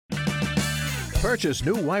Purchase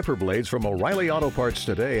new wiper blades from O'Reilly Auto Parts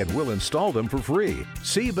today and we'll install them for free.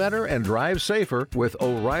 See better and drive safer with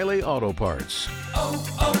O'Reilly Auto Parts.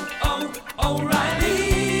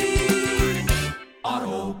 O'Reilly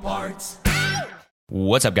Auto Parts.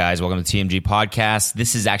 What's up, guys? Welcome to TMG Podcast.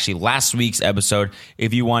 This is actually last week's episode.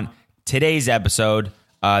 If you want today's episode,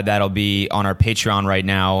 that'll be on our Patreon right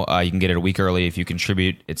now. You can get it a week early if you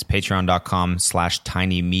contribute. It's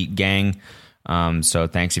patreon.com/tinymeatgang. So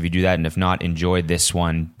thanks if you do that, and if not, enjoy this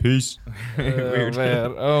one. Peace.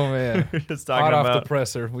 Oh man. We're just talking Hot about, off the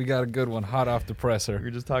presser. We got a good one. Hot off the presser. we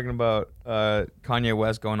were just talking about Kanye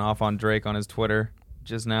West going off on Drake on his Twitter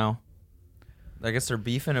just now. I guess they're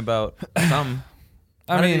beefing about something.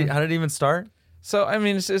 How did it even start? So I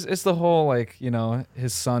mean, it's the whole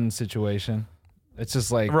his son situation. It's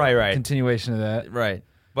just like Right. continuation of that. Right.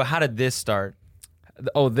 But how did this start?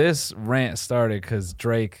 Oh, this rant started because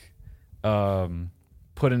Drake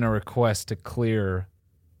put in a request to clear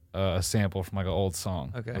a sample from like an old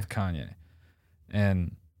song of Kanye,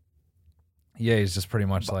 and he's just pretty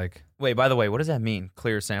much like. Wait, by the way, what does that mean?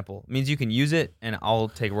 Clear sample? It means you can use it and I'll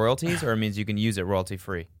take royalties, or it means you can use it royalty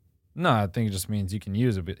free? No, I think it just means you can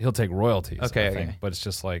use it, but he'll take royalties. Okay. But it's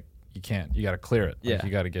just like you can't. You got to clear it. Yeah. Like,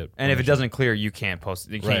 you got to get. And if it permission. doesn't clear, you can't post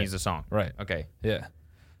it. You can't use the song. Right. Okay. Yeah.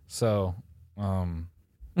 So,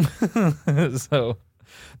 so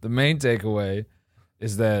the main takeaway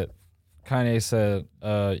is that Kanye said,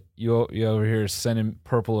 you over here sending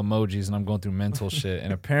purple emojis and I'm going through mental shit.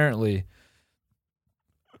 And apparently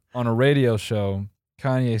on a radio show,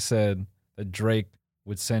 Kanye said that Drake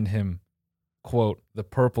would send him, quote, the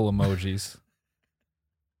purple emojis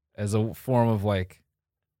as a form of like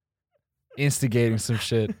instigating some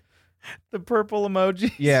shit. The purple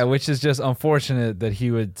emoji. Yeah, which is just unfortunate that he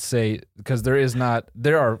would say, because there's not a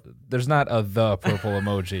the purple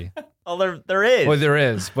emoji. Oh, there is. Well, there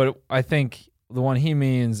is, but I think the one he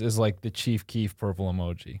means is like the Chief Keef purple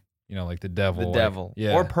emoji. You know, like the devil. The like, devil.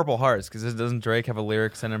 Yeah. Or purple hearts, because doesn't Drake have a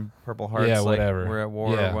lyric sending purple hearts? Yeah, like, whatever. We're at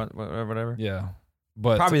war Yeah. or whatever. Yeah.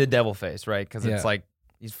 But Probably the devil face, right? Because it's Yeah. like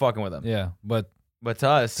he's fucking with him. yeah, but But to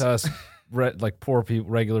us, like poor people,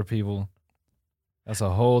 regular people, that's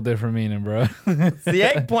a whole different meaning, bro. it's the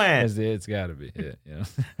eggplant. It's got to be. Yeah.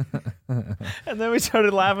 And then we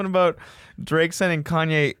started laughing about Drake sending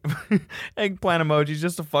Kanye eggplant emojis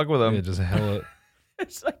just to fuck with him. Yeah, just hella.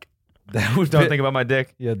 It's like, That would don't think about my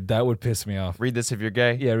dick. Yeah, that would piss me off. Read this if you're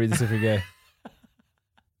gay. Yeah, read this if you're gay.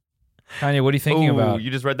 Kanye, what are you thinking Ooh, about?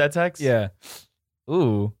 you just read that text? Yeah.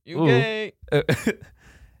 Ooh. You gay.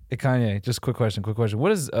 Hey, Kanye, just quick question.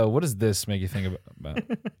 What does this make you think about?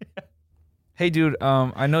 Hey, dude.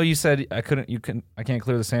 I know you said I can't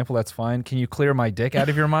clear the sample. That's fine. Can you clear my dick out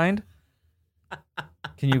of your mind?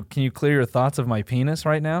 Can you clear your thoughts of my penis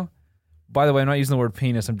right now? By the way, I'm not using the word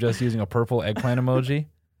penis. I'm just using a purple eggplant emoji.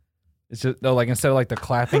 It's just like instead of like the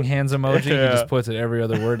clapping hands emoji, he just puts it every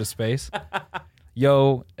other word to space.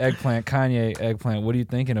 Yo, eggplant, Kanye, eggplant. What are you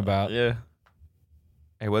thinking about? Yeah.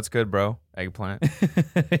 Hey, what's good, bro? Eggplant.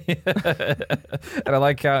 And I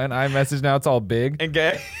like how in iMessage now it's all big. And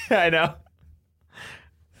gay. I know.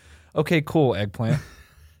 Okay, cool, eggplant.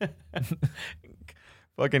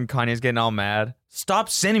 Fucking Kanye's getting all mad. Stop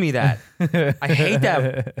sending me that. I hate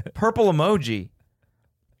that purple emoji.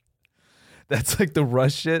 That's like the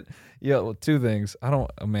rush shit. Yeah, well, two things.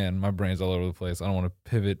 Man, my brain's all over the place. I don't want to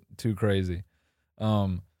pivot too crazy.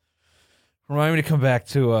 Remind me to come back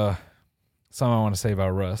to something I want to say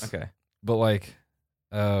about Russ. Okay. But like,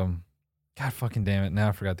 God fucking damn it. Now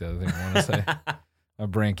I forgot the other thing I want to say. My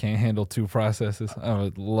brain can't handle two processes. I'm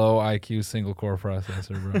a low IQ single core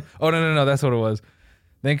processor, bro. Oh, no. That's what it was.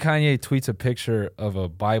 Then Kanye tweets a picture of a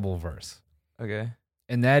Bible verse. Okay.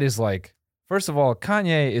 And that is like, first of all,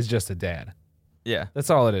 Kanye is just a dad. Yeah. That's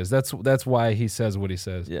all it is. That's why he says what he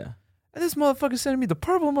says. Yeah. And this motherfucker sending me the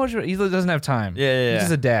purple emoji. He doesn't have time. Yeah. He's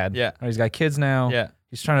just a dad. Yeah. He's got kids now. Yeah.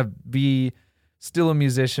 He's trying to be still a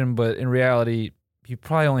musician, but in reality, he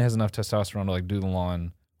probably only has enough testosterone to like do the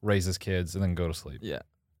lawn, raise his kids, and then go to sleep. Yeah.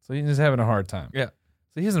 So he's just having a hard time. Yeah.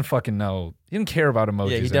 So he doesn't fucking know. He doesn't care about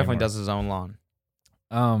emojis. Yeah, he definitely anymore. does his own lawn.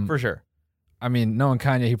 For sure. I mean, knowing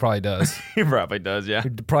Kanye, he probably does. He probably does, yeah. He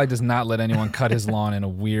probably does not let anyone cut his lawn in a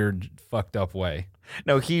weird, fucked up way.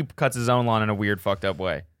 No, he cuts his own lawn in a weird, fucked up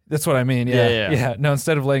way. That's what I mean. Yeah. Yeah. No,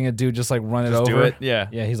 instead of letting a dude just like run it Just over. do it? Yeah.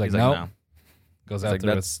 Yeah, he's like, nope. no. Goes It's out like,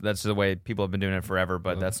 there. that's the way people have been doing it forever,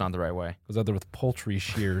 but that's not the right way. Goes out there with poultry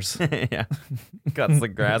shears. Yeah. Cuts the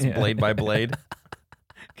grass blade by blade.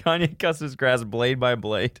 Kanye cuts his grass blade by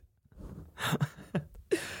blade.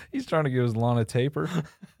 He's trying to give his lawn a taper.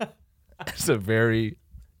 It's a very,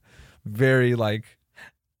 very like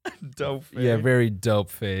Dope fade. yeah, very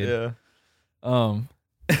dope fade. Yeah.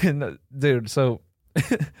 Dude, so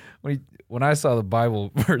when I saw the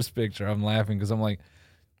Bible verse picture, I'm laughing because I'm like,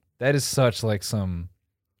 that is such like some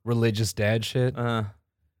religious dad shit.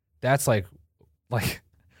 That's like my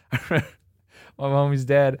mommy's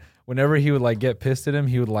dad. Whenever he would like get pissed at him,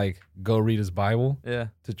 he would like go read his Bible. Yeah.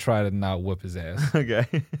 To try to not whoop his ass. Okay.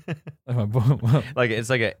 Like it's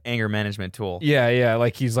like an anger management tool. Yeah.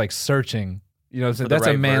 Like he's like searching. You know what I'm saying? For the That's a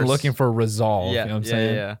right man verse. looking for resolve. Yeah, You know what I'm yeah,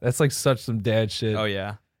 saying? yeah. That's like such some dad shit. Oh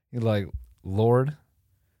yeah. You're like, Lord,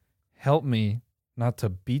 help me not to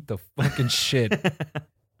beat the fucking shit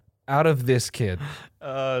out of this kid.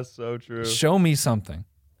 So true. Show me something.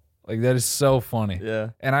 Like that is so funny.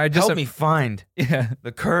 Yeah. And I just Help me find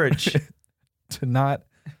the courage to not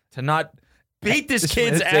beat this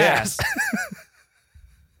kid's kid's ass.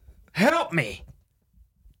 Help me.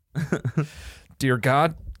 Dear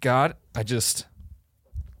God, I just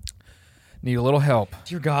need a little help.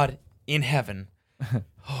 Dear God in heaven.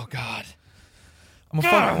 Oh God. I'm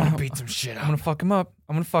gonna God, I want to beat some shit up. I'm gonna fuck him up.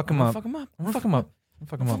 I'm gonna fuck him up. Fuck him up. I'm gonna fuck him up. I'm gonna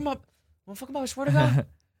fuck him up. I'm gonna fuck him up. I swear to God.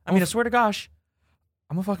 I swear to gosh.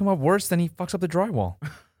 I'm gonna fuck him up worse than he fucks up the drywall.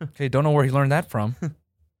 Okay, don't know where he learned that from, but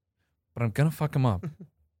I'm gonna fuck him up.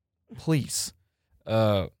 Please.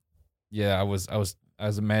 Yeah, I was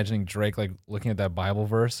imagining Drake like looking at that Bible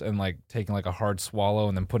verse and like taking like a hard swallow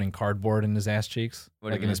and then putting cardboard in his ass cheeks, What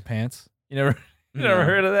do you like in his mean? pants. You never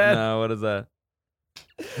heard of that? No, what is that?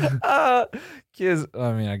 Kids,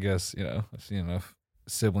 I mean, I guess, I've seen enough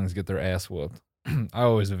siblings get their ass whooped. I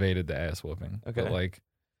always evaded the ass whooping. Okay. But like,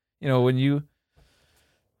 when you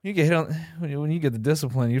get hit on, when you get the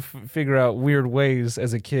discipline, you figure out weird ways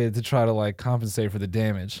as a kid to try to like compensate for the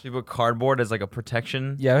damage. You put cardboard as like a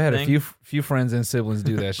protection. Yeah, I had thing? a few friends and siblings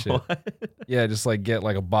do that shit. What? Yeah, just like get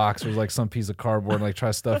like a box or like some piece of cardboard and like try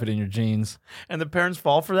to stuff it in your jeans. And the parents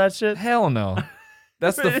fall for that shit? Hell no.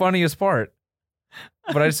 That's the funniest part.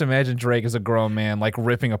 But I just imagine Drake as a grown man like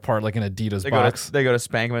ripping apart like an Adidas box. They go to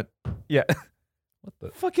spank him at. Yeah. What the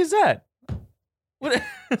fuck is that? What?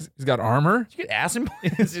 He's got armor. Did you get ass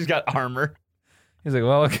implants? He's got armor. He's like,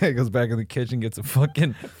 well, okay. Goes back in the kitchen, gets a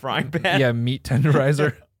fucking Frying pan. Yeah, meat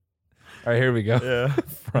tenderizer. All right, here we go. Yeah.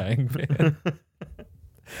 Frying pan.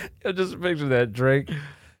 I just picture that Drake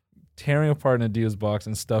tearing apart an Adidas box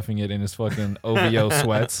and stuffing it in his fucking OVO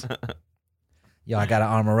sweats. Yo, I gotta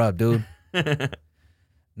armor up, dude.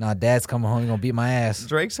 Nah, Dad's coming home. He's gonna beat my ass.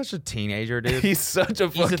 Drake's such a teenager, dude. He's such a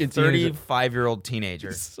He's fucking a 35-year-old teenager.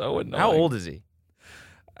 He's so annoying. How old is he?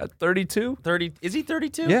 At 32? 30? Is he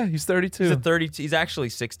 32? Yeah, he's 32. He's a 30. He's actually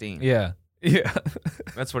 16. Yeah.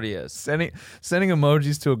 That's what he is. Sending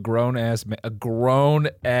emojis to a grown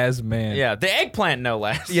ass man. Yeah, the eggplant, no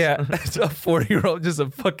less. Yeah, it's a 40-year-old, just a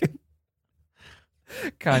fucking.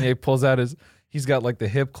 Kanye pulls out he's got like the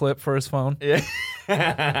hip clip for his phone.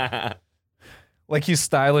 Yeah. Like he's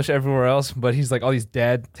stylish everywhere else, but he's like all these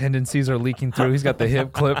dad tendencies are leaking through. He's got the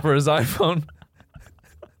hip clip for his iPhone.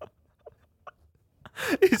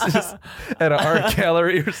 He's just at an art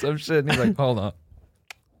gallery or some shit, and he's like, hold on.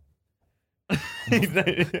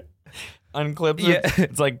 Unclips Yeah. it.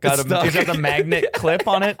 It's like got he's got the magnet clip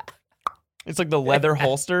on it. It's like the leather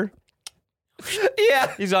holster.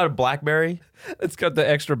 Yeah. He's got a BlackBerry. It's got the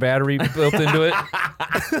extra battery built into it.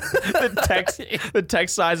 The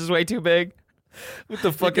text size is way too big. With the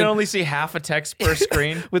You fucking can only see half a text per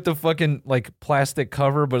screen. with the fucking like plastic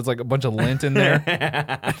cover, but it's like a bunch of lint in there.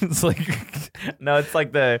 It's like No, it's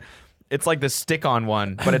like the stick-on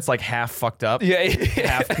one, but it's like half fucked up. yeah,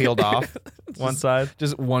 Half peeled off one side.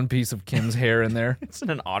 just one piece of Kim's hair in there. It's in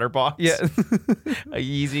an otter box. Yeah. A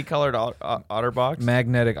Yeezy colored otter box.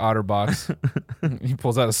 Magnetic otter box. He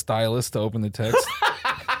pulls out a stylus to open the text.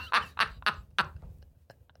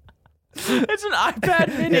 It's an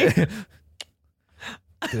iPad mini.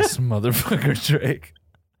 This motherfucker Drake.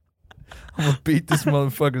 I'm gonna beat this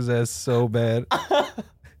motherfucker's ass so bad.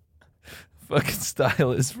 Fucking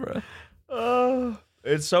stylus, bro.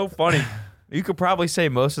 It's so funny. You could probably say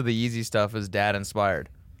most of the Yeezy stuff is dad inspired.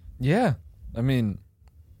 Yeah. I mean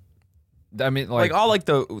Like all like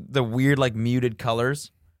the weird like muted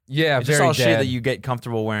colors. yeah, It's very just all dad. shit that you get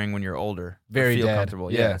comfortable wearing when you're older. Or Very feel dad.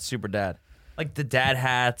 comfortable. Yeah. Yeah, it's super dad. Like the dad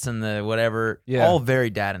hats and the whatever. Yeah. All very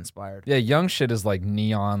dad inspired. Yeah, young shit is like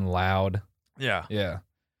neon loud. Yeah. Yeah.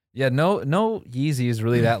 Yeah, no Yeezy is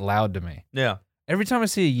really that loud to me. Yeah. Every time I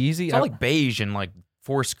see a Yeezy, It's all like beige and like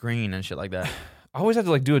four screen and shit like that. I always have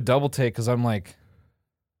to like do a double take because I'm like,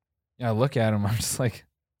 I look at them, I'm just like,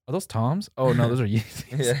 are those Toms? Oh no, those are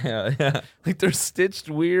Yeezys. yeah. Like they're stitched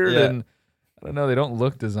weird Yeah. and I don't know, they don't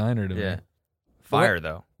look designer to me. Yeah. Fire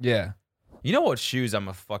though. Yeah. You know what shoes I'm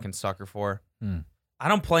a fucking sucker for? I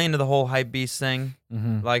don't play into the whole hype beast thing.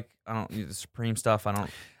 Mm-hmm. Like, I don't the Supreme stuff. I don't.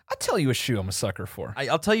 I'll tell you a shoe I'm a sucker for.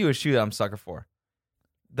 I'll tell you a shoe that I'm a sucker for.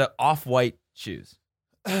 The off-white shoes.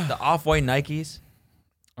 The off-white Nikes.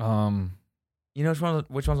 You know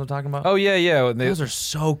which ones I'm talking about? Oh yeah. Those are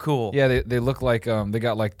so cool. Yeah, they look like they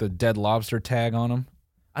got like the dead lobster tag on them.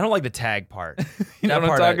 I don't like the tag part. You know what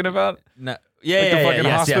I'm talking about? No. Like the fucking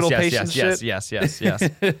hospital patient shit? Yes. Yes.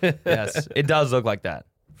 It does look like that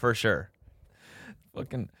for sure.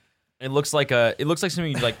 Fucking. It looks like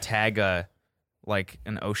something you'd like tag like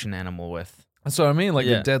an ocean animal with. That's what I mean, like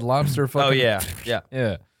the dead lobster. Fucking. Oh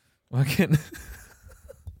yeah. Fucking.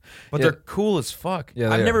 But they're cool as fuck.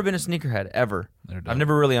 Yeah, I've never been a sneakerhead ever. They're dope. I've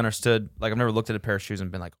never really understood. Like I've never looked at a pair of shoes and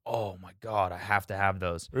been like, oh my god, I have to have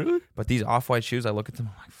those. Really? But these off-white shoes, I look at them,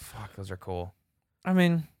 I'm like, fuck, those are cool. I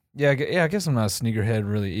mean, I guess I'm not a sneakerhead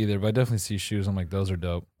really either, but I definitely see shoes. I'm like, those are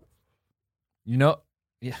dope. You know,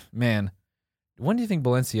 yeah, man. When do you think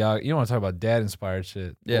Balenciaga? You want to talk about dad-inspired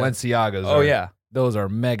shit? Yeah. Balenciagas. Oh yeah, those are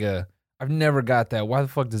mega. I've never got that. Why the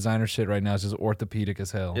fuck designer shit right now is just orthopedic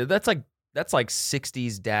as hell? yeah that's like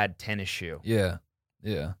 60s dad tennis shoe. Yeah.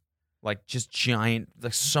 Like just giant,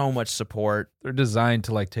 like so much support. They're designed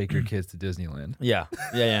to like take your kids to Disneyland. Yeah,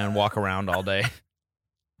 and walk around all day.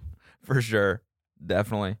 For sure,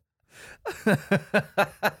 definitely.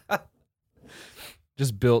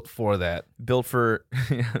 Just built for that. Built for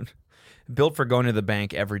going to the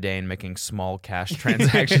bank every day and making small cash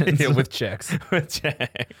transactions with checks. with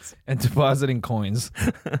checks and depositing coins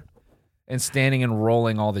and standing and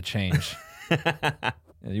rolling all the change.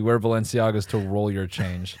 And you wear Balenciagas to roll your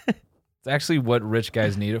change. It's actually what rich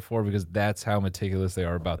guys need it for because that's how meticulous they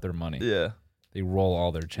are about their money. Yeah. They roll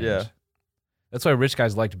all their change. Yeah. That's why rich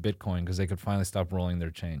guys liked Bitcoin because they could finally stop rolling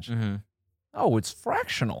their change. Mm-hmm. Oh, it's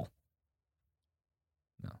fractional.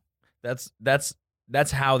 No.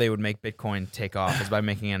 That's how they would make Bitcoin take off is by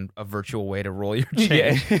making a virtual way to roll your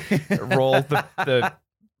change. Yeah. Roll the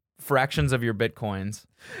fractions of your Bitcoins.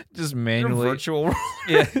 Just manually. Virtual roll.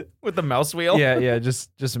 Yeah. With the mouse wheel. Yeah.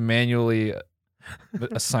 Just manually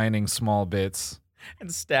assigning small bits.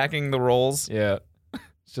 And stacking the rolls. Yeah.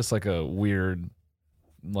 It's just like a weird,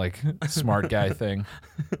 like, smart guy thing.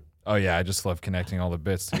 Oh, yeah. I just love connecting all the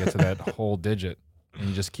bits to get to that whole digit. And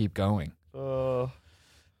you just keep going.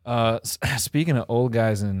 Speaking of old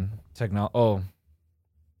guys and technology. Oh,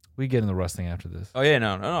 we get in the wrestling after this. Oh, yeah.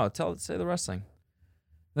 No. Say the wrestling.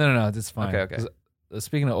 No. It's fine. Okay.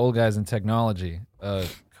 Speaking of old guys and technology,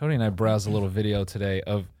 Cody and I browsed a little video today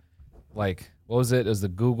of, like, what was it? It was the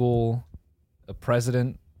Google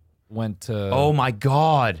president went to. Oh my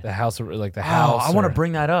God. The house, like the House. house. I want to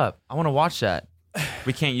bring that up. I want to watch that.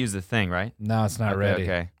 We can't use the thing, right? No, it's not ready.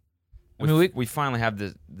 Okay. I mean, we finally have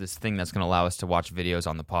this thing that's going to allow us to watch videos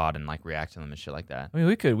on the pod and like react to them and shit like that. I mean,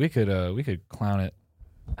 we could clown it.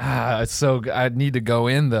 It's so good. I need to go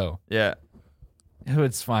in though. Yeah.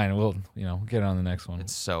 It's fine. We'll get it on the next one.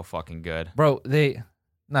 It's so fucking good. Bro, we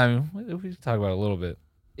can talk about it a little bit.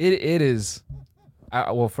 It is.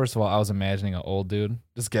 Well, first of all, I was imagining an old dude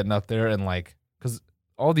just getting up there and like, because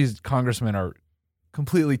all these congressmen are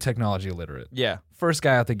completely technology illiterate. Yeah. First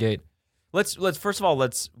guy out the gate. Let's first of all,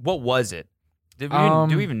 what was it? Do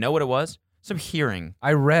we even know what it was? Some hearing.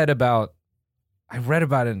 I read about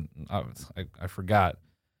it. I forgot,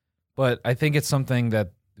 but I think it's something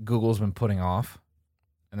that Google's been putting off,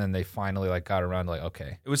 and then they finally like got around to like,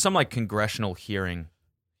 okay. It was some like congressional hearing.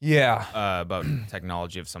 Yeah. About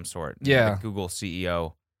technology of some sort. Yeah. The Google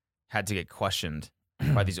CEO had to get questioned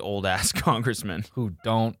by these old ass congressmen who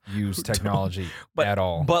don't use technology at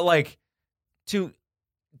all. But like to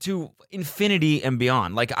infinity and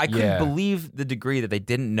beyond. Like I couldn't believe the degree that they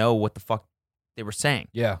didn't know what the fuck they were saying.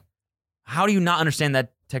 Yeah. How do you not understand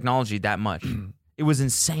that technology that much? It was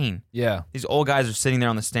insane. Yeah. These old guys are sitting there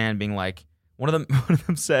on the stand being like, one of them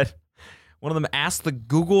asked the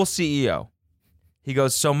Google CEO. He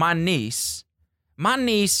goes, so my niece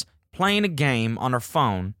playing a game on her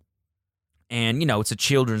phone, and it's a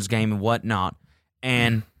children's game and whatnot,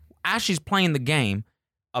 and as she's playing the game,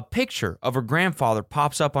 a picture of her grandfather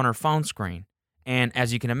pops up on her phone screen, and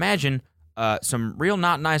as you can imagine, some real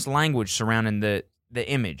not nice language surrounding the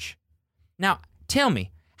image. Now, tell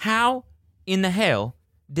me, how in the hell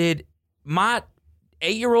did my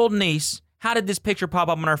 8-year-old niece, how did this picture pop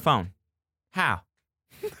up on her phone? How?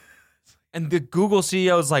 And the Google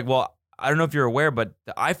CEO is like, well, I don't know if you're aware, but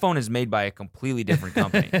the iPhone is made by a completely different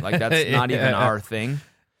company. Like, that's not even our thing. And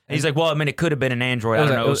he's like, well, I mean, it could have been an Android. I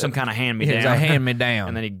don't know, some kind of hand-me-down. It was a hand-me-down.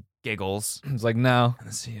 And then he giggles. It's like, no. And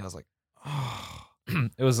the CEO's like, oh.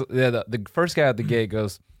 It was, the first guy at the gate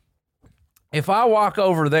goes, if I walk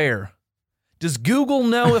over there, Does Google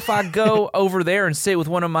know if I go over there and sit with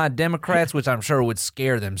one of my Democrats, which I'm sure would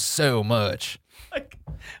scare them so much?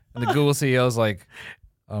 And the Google CEO's like,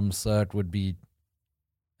 sir, it would be,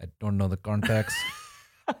 I don't know the context.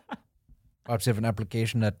 Perhaps you have an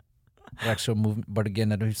application that tracks your movement, but again,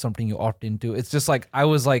 that is something you opt into. It's just like, I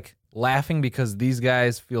was like laughing because these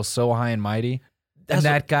guys feel so high and mighty. And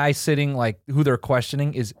that guy sitting, like, who they're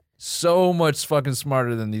questioning is so much fucking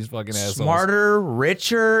smarter than these fucking assholes. Smarter,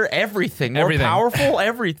 richer, everything. More powerful,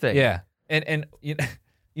 everything. Yeah. And you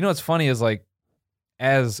know what's funny is, like,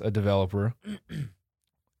 as a developer,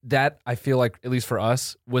 that I feel like, at least for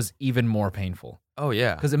us, was even more painful. Oh,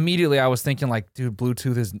 yeah. Because immediately I was thinking, like, dude,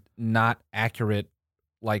 Bluetooth is not accurate,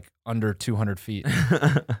 like, under 200 feet.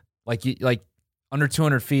 like under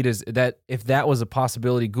 200 feet is that, if that was a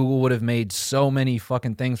possibility, Google would have made so many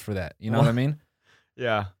fucking things for that. You know what I mean?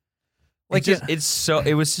 Yeah. Like, it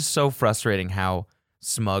was just so frustrating how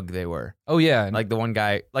smug they were. Oh, yeah. Like the one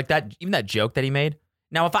guy, like that, even that joke that he made.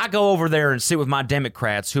 Now, if I go over there and sit with my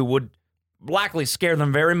Democrats who would likely scare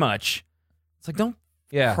them very much, it's like, don't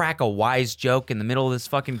crack a wise joke in the middle of this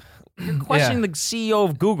fucking, you're questioning the CEO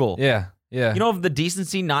of Google. Yeah. Yeah. You don't have the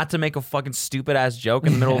decency not to make a fucking stupid ass joke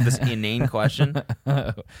in the middle of this inane question.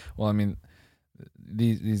 Well, I mean,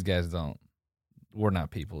 these guys don't. We're not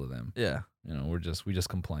people to them. Yeah. You know, we just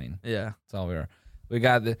complain. Yeah. That's all we are. We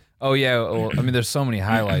got the. Oh yeah. Well, I mean, there's so many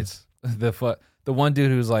highlights. The one dude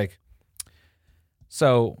who's like,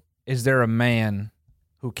 so is there a man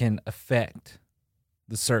who can affect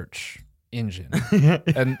the search engine?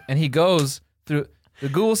 and he goes through. The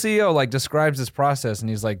Google CEO like describes this process, and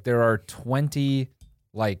he's like, there are 20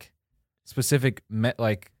 like specific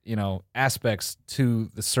aspects to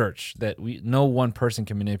the search that no one person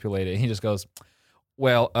can manipulate it. And he just goes,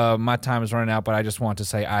 well, my time is running out, but I just want to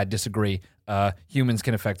say I disagree. Humans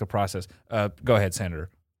can affect the process. Go ahead, Senator.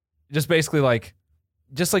 Just basically like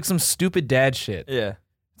some stupid dad shit. Yeah.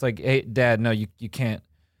 It's like, hey, Dad, no, you can't.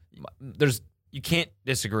 You can't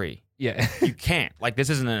disagree. Yeah. You can't. Like, this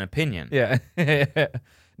isn't an opinion. Yeah. No,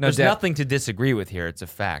 There's Dad, nothing to disagree with here. It's a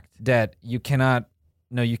fact. Dad, you cannot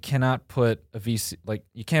put a VC, like,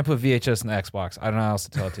 you can't put VHS in the Xbox. I don't know how else to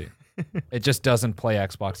tell it to you. It just doesn't play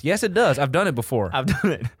Xbox. Yes, it does. I've done it before. I've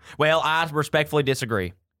done it. Well, I respectfully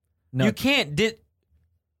disagree. No. You can't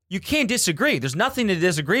disagree. There's nothing to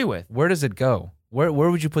disagree with. Where does it go? Where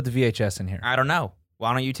would you put the VHS in here? I don't know.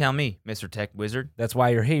 Why don't you tell me, Mr. Tech Wizard? That's why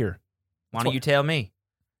you're here. Why don't you tell me?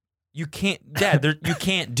 You can't, Dad, you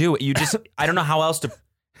can't do it. You just, I don't know how else to,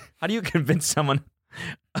 how do you convince someone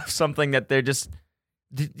of something that they're just,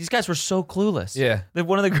 these guys were so clueless. Yeah. That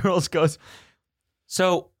one of the girls goes,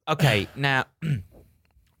 so, okay, now,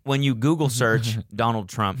 when you Google search Donald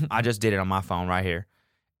Trump, I just did it on my phone right here.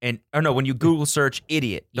 When you Google search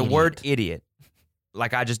idiot, the word idiot,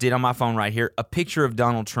 like I just did on my phone right here, a picture of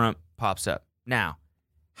Donald Trump pops up. Now,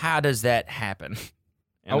 how does that happen?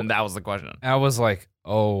 And then that was the question. I was like,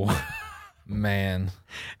 oh, man.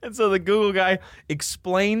 And so the Google guy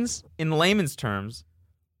explains in layman's terms,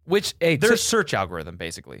 which, hey, their search algorithm,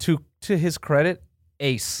 basically. To his credit,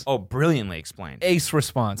 ace. Oh, brilliantly explained. Ace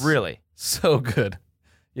response. Really? So good.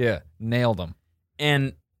 Yeah, nailed him.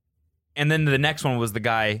 And then the next one was the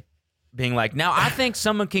guy being like, now I think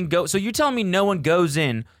someone can go. So you're telling me no one goes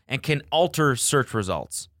in and can alter search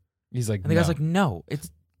results? He's like, and the guy's like, no.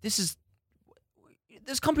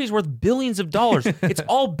 This company's worth billions of dollars. It's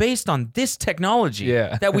all based on this technology.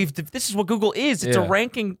 Yeah. This is what Google is. It's a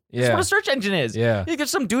ranking. It's what a search engine is. Yeah. You get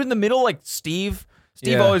some dude in the middle like Steve.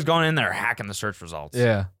 Steve always going in there hacking the search results.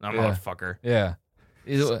 Yeah. That motherfucker. Yeah.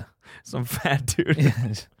 Some fat dude.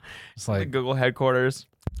 It's like the Google headquarters.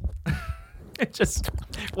 Just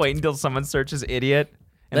wait until someone searches idiot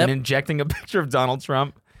and then injecting a picture of Donald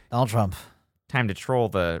Trump. Donald Trump. Time to troll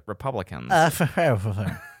the Republicans.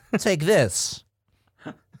 Take this.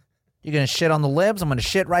 You're going to shit on the libs? I'm going to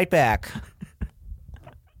shit right back.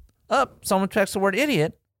 Someone texts the word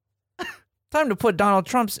idiot. Time to put Donald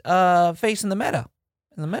Trump's face in the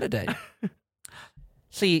metadata.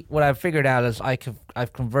 See, what I've figured out is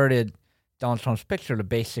I've converted Donald Trump's picture to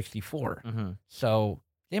base 64. Mm-hmm. So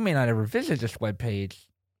they may not ever visit this webpage.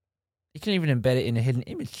 You can even embed it in a hidden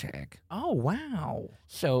image tag. Oh, wow.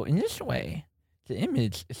 So in this way, the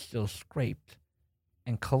image is still scraped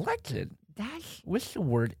and collected. That's with the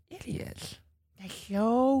word idiot. That's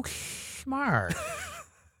so smart.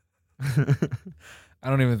 I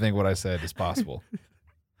don't even think what I said is possible.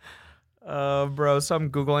 Bro, some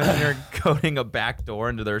Google engineer coding a backdoor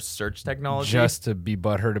into their search technology. Just to be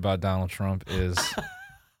butthurt about Donald Trump is...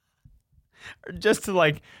 Or just to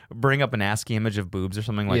like bring up an ASCII image of boobs or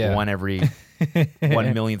something, like one every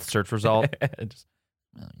 1 millionth search result.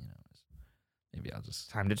 Maybe I'll just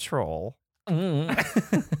Time to troll.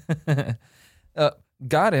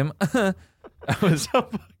 got him. I was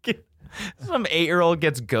Some 8-year-old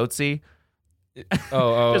gets goatsy.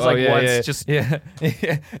 oh Just like yeah, once, yeah, just-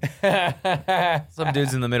 yeah. Some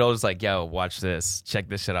dude's in the middle just like, yo, watch this. Check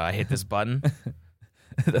this shit out. I hit this button.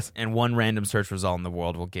 And one random search result in the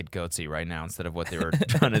world will get goatsy right now instead of what they were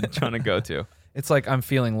trying to go to. It's like I'm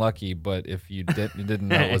feeling lucky, but if you didn't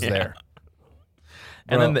know it was Yeah. there.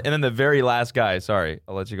 And Bro. then the very last guy, sorry,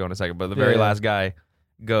 I'll let you go in a second, but the very last guy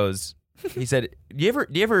goes, he said, do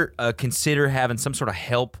you ever consider having some sort of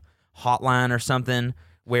help hotline or something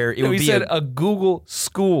where it would he be said a Google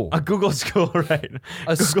school. a Google school, right?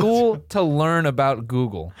 A school to learn about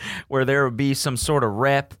Google. Where there would be some sort of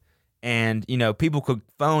rep and, you know, people could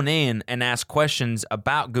phone in and ask questions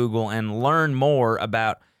about Google and learn more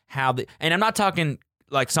about how and I'm not talking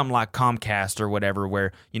like something like Comcast or whatever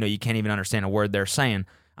where, you know, you can't even understand a word they're saying.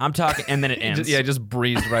 I'm talking, and then it ends. Just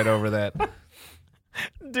breezed right over that.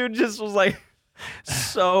 Dude just was like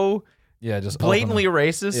so Yeah, just blatantly open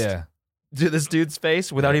racist it. Yeah, to this dude's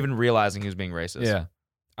face without even realizing he was being racist. yeah.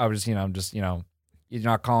 I was just, you're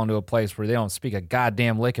not calling to a place where they don't speak a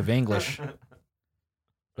goddamn lick of English.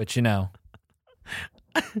 But you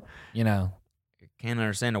Can't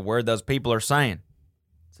understand a word those people are saying.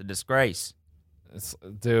 It's a disgrace.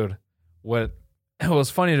 dude, what was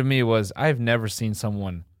funny to me was I've never seen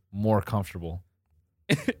someone more comfortable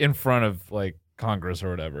in front of like Congress or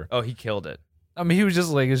whatever. Oh, he killed it. I mean, he was just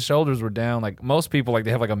like, his shoulders were down. Like most people, like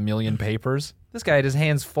they have like a million papers. This guy had his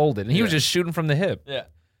hands folded, and he was just shooting from the hip. Yeah.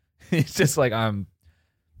 He's just like, I'm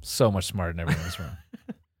so much smarter than everyone in this room.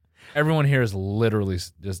 Everyone here is literally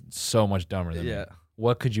just so much dumber than me.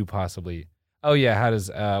 What could you possibly? Oh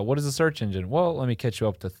yeah, what is a search engine? Well, let me catch you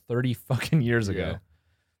up to 30 fucking years ago.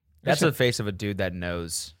 That's the face of a dude that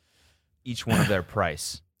knows each one of their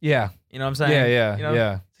price. Yeah, You know what I'm saying? yeah, You know?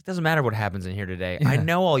 yeah. It doesn't matter what happens in here today. I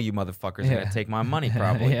know all you motherfuckers are going to take my money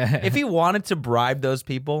probably. Yeah. If he wanted to bribe those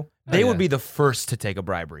people, they would be the first to take a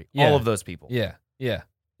bribery. Yeah. All of those people. Yeah.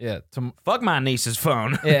 Fuck my niece's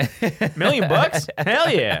phone. Yeah. $1 million?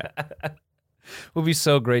 Hell yeah. Would be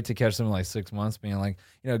so great to catch them in like 6 months being like,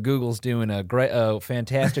 Google's doing a great,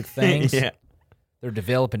 fantastic things. Yeah. They're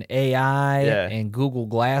developing AI Yeah. and Google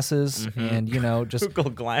glasses and, just Google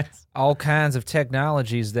Glass. all kinds of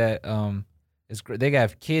technologies that is great. They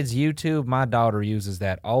got kids YouTube. My daughter uses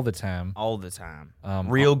that all the time All the time. Um,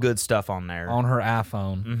 real good stuff on there. on her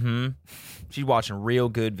iPhone. Mm-hmm. She's watching real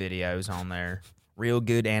good videos on there. Real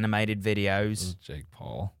good animated This videos. is Jake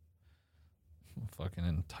Paul. Fucking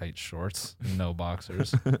in tight shorts, no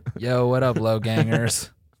boxers. Yo, what up, low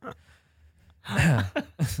gangers?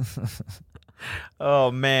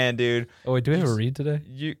 Oh man, dude. Oh wait, do we have a read today?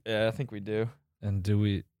 Yeah, I think we do. And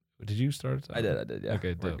did you start it? I did, yeah. Okay,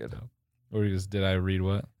 We're dope, good. dope. Or did I read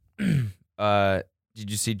what? Did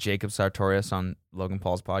you see Jacob Sartorius on Logan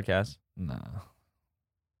Paul's podcast? No.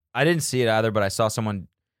 I didn't see it either, but I saw someone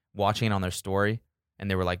watching it on their story, and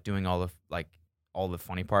they were like doing all the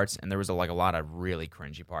funny parts, and there was a lot of really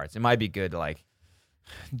cringy parts. It might be good to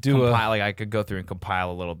compile. I could go through and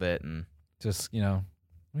compile a little bit, and Just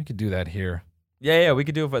we could do that here. yeah, we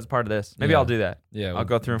could do it as part of this. Maybe Yeah. I'll do that. Yeah, I'll we'll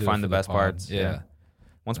go through and do it find for the best pod. parts. Yeah.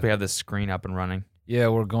 Once we have this screen up and running. Yeah,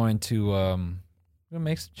 we're going to we're gonna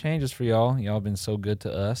make some changes for y'all. Y'all been so good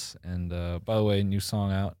to us. And by the way, new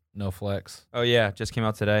song out, No Flex. Oh yeah, just came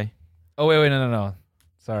out today. Oh wait, no.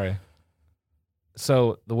 Sorry.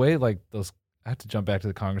 So the way those, I have to jump back to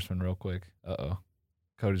the congressman real quick.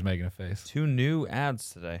 Cody's making a face. 2 new ads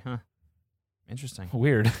today, huh? Interesting.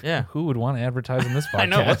 Weird. Yeah. Who would want to advertise on this podcast? I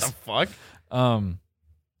know, what the fuck?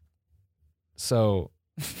 So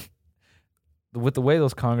with the way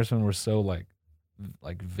those congressmen were so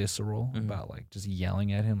visceral about just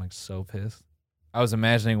yelling at him, so pissed. I was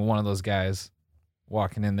imagining one of those guys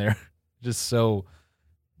walking in there just so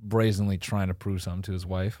brazenly trying to prove something to his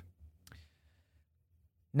wife.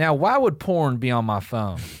 Now, why would porn be on my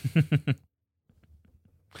phone?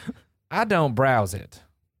 I don't browse it.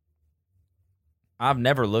 I've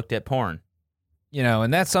never looked at porn.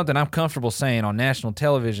 And that's something I'm comfortable saying on national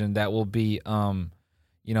television that will be,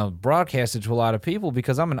 broadcasted to a lot of people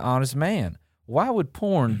because I'm an honest man. Why would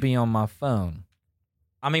porn be on my phone?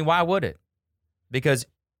 I mean, why would it? Because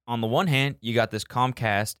on the one hand, you got this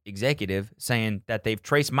Comcast executive saying that they've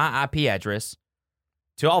traced my IP address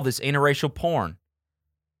to all this interracial porn.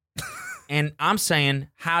 And I'm saying,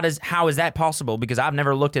 how is that possible? Because I've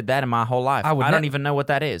never looked at that in my whole life. I don't even know what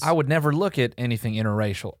that is. I would never look at anything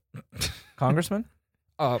interracial. Congressman?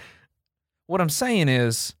 What I'm saying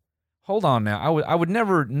is, hold on now. I would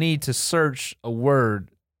never need to search a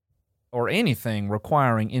word or anything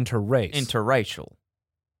requiring interrace. Interracial.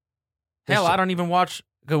 Hell, I don't even watch.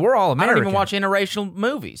 Because we're all American. I don't even watch interracial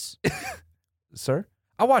movies. Sir?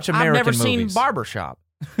 I watch American I've never movies. seen Barbershop.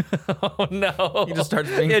 Oh, no. He just starts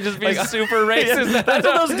being just being like, super racist. Yeah, that's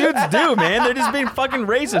what those dudes do, man. They're just being fucking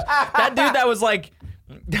racist. That dude that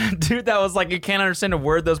was like, you can't understand a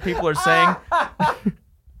word those people are saying.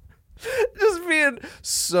 Just being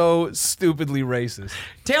so stupidly racist.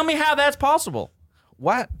 Tell me how that's possible.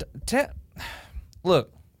 What?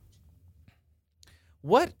 Look.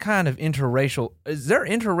 What kind of interracial... Is there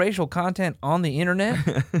interracial content on the internet?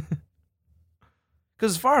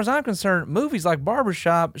 Because as far as I'm concerned, movies like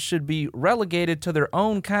Barbershop should be relegated to their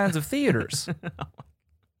own kinds of theaters.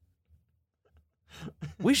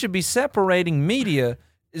 We should be separating media.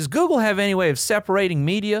 Does Google have any way of separating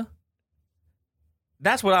media?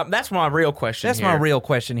 That's my real question. That's here. my real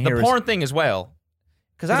question here. The porn thing as well.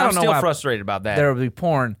 Because I don't I'm know still why frustrated about that. there will be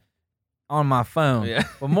porn on my phone. Yeah.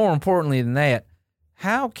 But more importantly than that,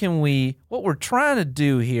 how can we... What we're trying to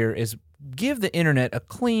do here is give the internet a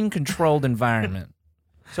clean, controlled environment.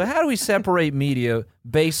 So how do we separate media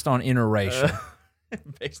based on interracial?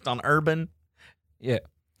 Based on urban. Yeah,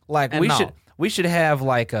 like And we should have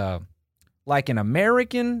like an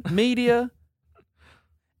American media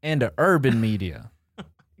and an urban media,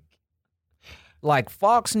 like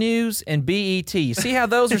Fox News and BET. See how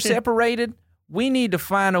those are separated? We need to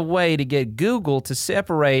find a way to get Google to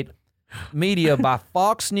separate media by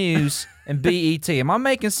Fox News and BET. Am I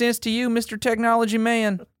making sense to you, Mr. Technology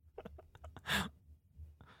Man?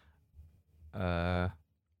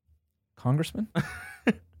 Congressman?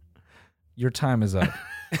 Your time is up.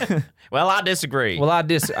 Well, I disagree. Well, I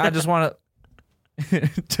just want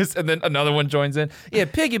to... and then another one joins in. Yeah,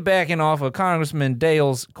 piggybacking off of Congressman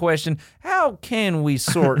Dale's question, how can we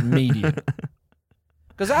sort media?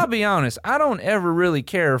 Because I'll be honest, I don't ever really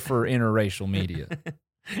care for interracial media.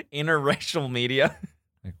 Interracial media?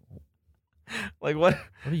 Like what?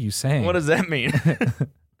 What are you saying? What does that mean?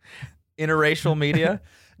 Interracial media?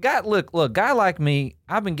 Look, guy like me,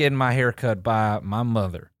 I've been getting my hair cut by my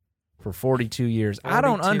mother for 42 years. I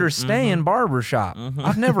don't 42, understand barbershop.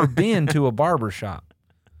 I've never been to a barbershop.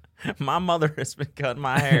 My mother has been cutting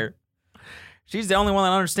my hair. She's the only one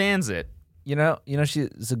that understands it. You know, she's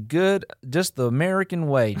just the American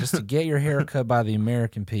way, just to get your hair cut by the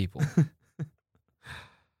American people.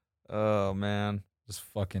 Oh, man. Just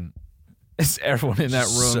fucking, it's everyone in that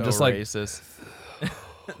room So just like, racist.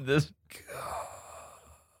 This...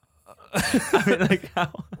 I mean, like,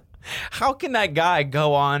 how can that guy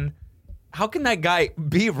go on? How can that guy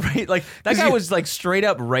be like that guy was like straight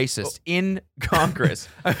up racist in Congress.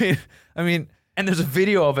 I mean, and there's a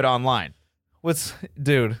video of it online. What's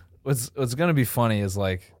gonna be funny is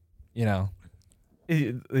like, you know,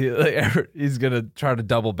 he's gonna try to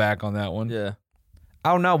double back on that one. Yeah.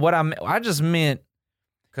 I don't know what I just meant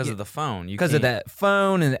Because of the phone. Because of that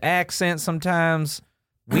phone and the accent sometimes.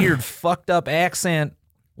 Weird fucked up accent.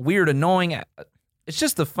 Weird annoying. It's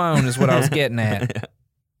just the phone is what I was getting at.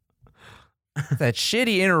 That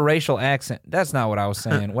shitty interracial accent. That's not what I was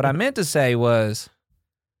saying. What I meant to say was,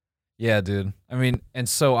 yeah, dude. I mean, and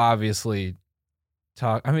so obviously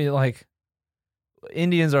like,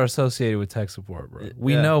 Indians are associated with tech support, bro.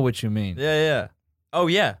 We know what you mean. Yeah. Oh,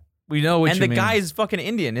 yeah. We know what you mean. And the guy is fucking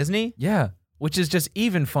Indian, isn't he? Yeah, which is just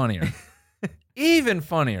even funnier. Even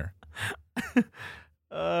funnier.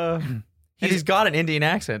 And he's got an Indian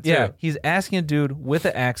accent, too. Yeah, he's asking a dude with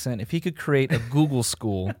an accent if he could create a Google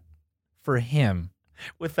school for him.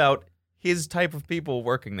 Without his type of people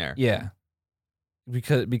working there. Yeah.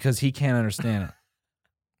 Because he can't understand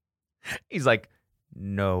it. He's like,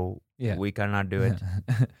 no, Yeah. we cannot do it.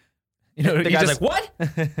 You know, The he guy's just- like,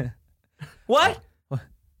 what? What?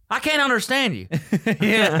 I can't understand you.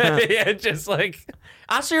 yeah, just like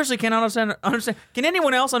I seriously can't understand. Can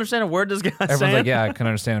anyone else understand a word this guy's everyone's saying? like, yeah, I can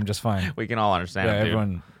understand him just fine. We can all understand Yeah,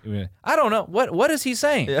 him, everyone. I don't know what is he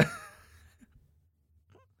saying. dude. Yeah.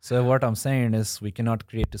 So what I'm saying is we cannot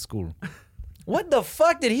create a school. What the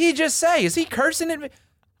fuck did he just say? Is he cursing at me?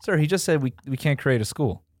 Sir, he just said we can't create a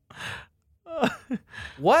school.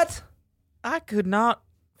 What? I could not,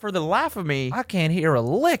 for the life of me, I can't hear a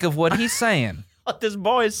lick of what he's saying. what this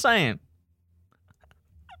boy is saying.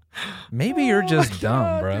 Maybe you're just dumb,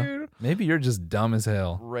 God, bro. dude. Maybe you're just dumb as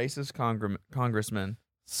hell. Racist congressman.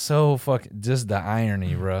 So just the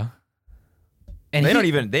irony, bro. And They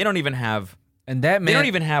don't even have. And that man. They don't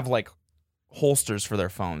even have like holsters for their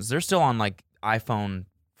phones. They're still on like iPhone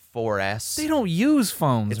 4S. They don't use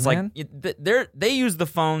phones, It's man. like they use the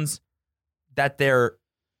phones that their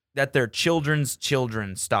children's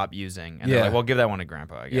children stop using, and they're Yeah. like, "Well, give that one to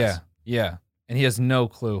Grandpa." I guess. Yeah. And he has no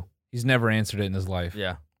clue. He's never answered it in his life.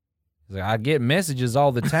 Yeah. He's like, I get messages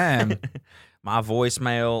all the time. My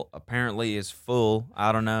voicemail apparently is full.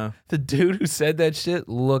 I don't know. The dude who said that shit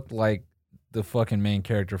looked like the fucking main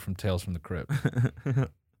character from Tales from the Crypt.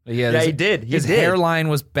 Yeah, he did. His hairline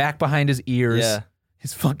was back behind his ears. Yeah.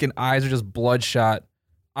 His fucking eyes are just bloodshot.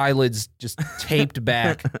 Eyelids just taped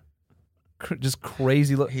back. Just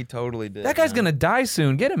crazy look. He totally did. That guy's gonna die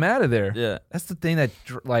soon. Get him out of there. Yeah. That's the thing that,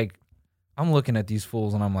 like, I'm looking at these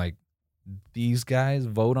fools and I'm like, these guys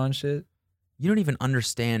vote on shit? You don't even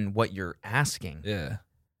understand what you're asking. Yeah.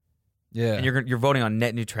 Yeah. And you're voting on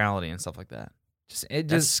net neutrality and stuff like that. That's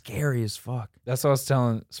Just scary as fuck. That's what I was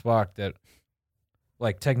telling Spock, that,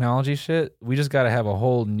 like, technology shit, we just got to have a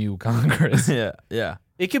whole new Congress. Yeah.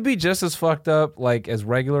 It could be just as fucked up, like, as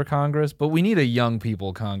regular Congress, but we need a young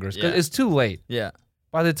people Congress. 'Cause it's too late. Yeah.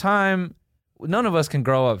 By the time, none of us can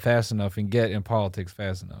grow up fast enough and get in politics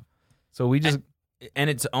fast enough. So we just...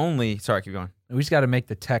 And it's only... Sorry, keep going. We just got to make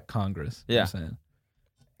the tech Congress. Yeah. I'm saying.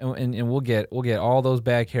 And we'll get all those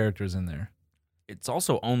bad characters in there. It's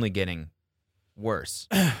also only getting worse.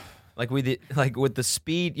 Like with the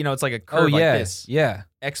speed, it's like a curve like this. Yeah.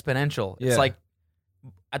 Exponential. Yeah. It's like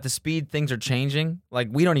at the speed things are changing. Like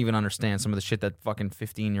we don't even understand some of the shit that fucking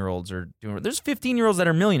 15-year-olds are doing. There's 15-year-olds that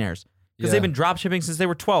are millionaires because they've been drop shipping since they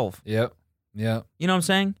were 12. Yep. Yeah. You know what I'm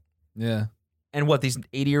saying? Yeah. And what, these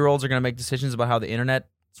 80-year-olds are going to make decisions about how the internet's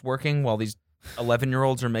working while these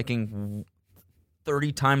 11-year-olds are making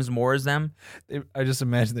 30 times more as them? I just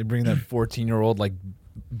imagine they bring that 14-year-old, like,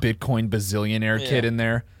 Bitcoin bazillionaire kid in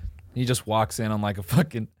there. He just walks in on, like, a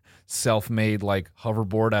fucking self-made, like,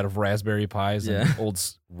 hoverboard out of Raspberry Pis and old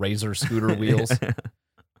Razor scooter wheels.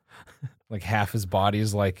 Like, half his body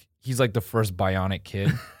is like, he's like the first bionic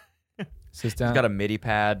kid. Sits down. He's got a MIDI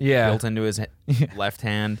pad built into his left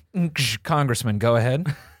hand. Congressman, go ahead.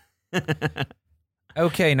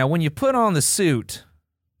 Okay, now when you put on the suit,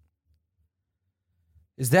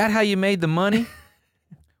 is that how you made the money?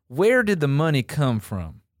 Where did the money come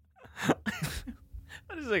from?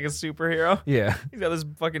 He's like a superhero. Yeah. He's got this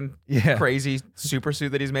fucking Yeah. crazy super suit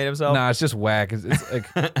that he's made himself. Nah, it's just whack. It's like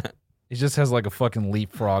he just has like a fucking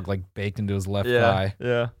leapfrog like baked into his left thigh.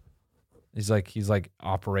 Yeah. He's like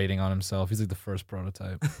operating on himself. He's like the first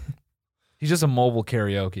prototype. He's just a mobile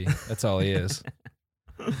karaoke. That's all he is.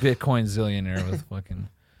 Bitcoin zillionaire with fucking.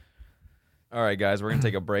 All right, guys, we're going to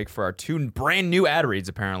take a break for our 2 brand new ad reads,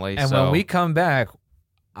 apparently. And when we come back,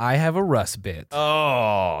 I have a Russ bit.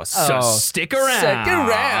 Oh, so stick around. Stick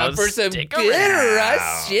around for some Stick good around.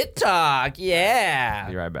 Russ shit talk. Yeah.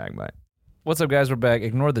 Be right back, bye. What's up, guys? We're back.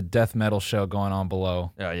 Ignore the death metal show going on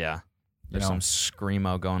below. Oh, yeah. There's know. some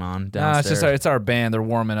screamo going on Nah, downstairs. it's just it's our band. They're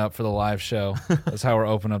warming up for the live show. That's how we're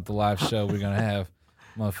opening up the live show. We're gonna have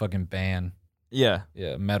motherfucking band. Yeah.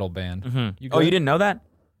 Yeah, metal band. Mm-hmm. You Oh, good? you didn't know that?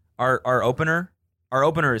 Our opener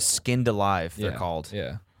is Skinned Alive, they're called.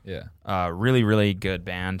 Yeah, yeah. Really, really good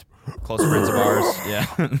band. Close friends of ours.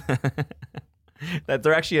 Yeah. That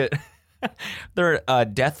they're actually they're a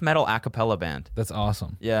death metal a cappella band. That's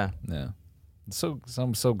awesome. Yeah. Yeah. So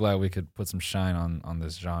I'm so glad we could put some shine on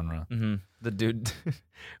this genre. Mm-hmm. The dude,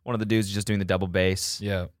 one of the dudes is just doing the double bass.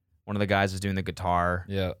 Yeah, One of the guys is doing the guitar.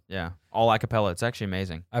 yeah. Yeah. All a cappella. It's actually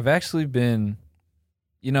amazing. I've actually been,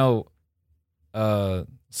 some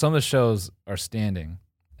of the shows are standing,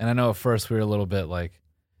 and I know at first we were a little bit like,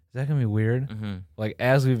 is that gonna be weird? Mm-hmm. Like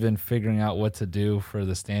as we've been figuring out what to do for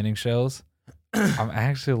the standing shows, I'm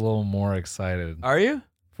actually a little more excited Are you?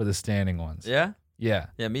 for the standing ones. Yeah. Yeah,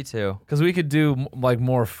 Yeah, me too. because we could do like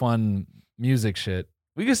more fun music shit.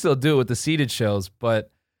 We could still do it with the seated shows,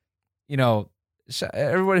 but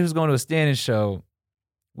everybody who's going to a standing show,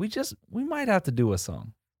 we might have to do a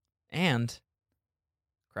song. And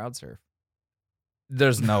crowd surf.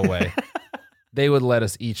 There's no way they would let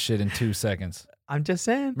us eat shit in 2 seconds. I'm just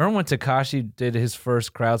saying. Remember when Tekashi did his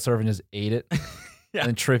first crowd surf and just ate it? Yeah.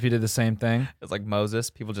 And Trippy did the same thing? It's like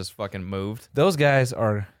Moses. People just fucking moved. Those guys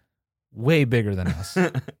are way bigger than us.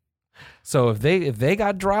 So if they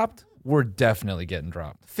got dropped, we're definitely getting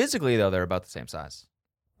dropped. Physically, though, they're about the same size.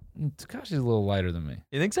 Takashi's a little lighter than me.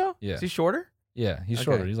 You think so? Yeah. Is he shorter? Yeah, he's Okay.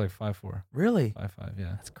 shorter. He's like 5'4", Really? 5'5",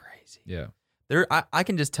 yeah. That's crazy. Yeah. I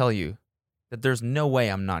can just tell you that there's no way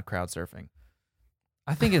I'm not crowd surfing.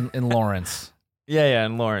 I think in Lawrence, Yeah,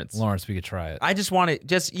 in Lawrence. we could try it. I just want to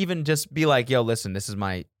just be like, yo, listen, this is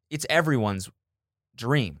it's everyone's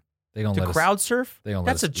dream. They gonna To let us crowd surf, they gonna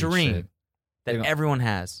let that's us a eat dream shit. that gonna- everyone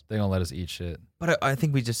has. They gonna let us eat shit. But I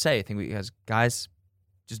think we just say, guys,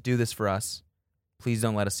 just do this for us. Please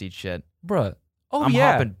don't let us eat shit. Bruh. Oh I'm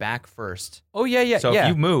yeah. hopping back first. Oh yeah. So yeah. if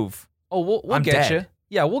you move, Oh, we'll I'm get dead. you.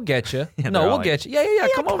 Yeah, we'll get you. Yeah, no, they're we'll like, get you. Yeah. "Yeah,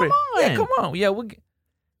 Come come over. on." Yeah, come on. Yeah,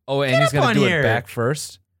 Oh, and Get he's up gonna on do here. it back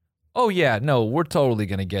first. Oh yeah, no, we're totally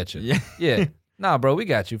gonna get you. Yeah. Nah, bro, we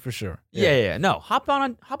got you for sure. Yeah. No, hop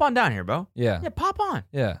on down here, bro. Yeah. Yeah, pop on.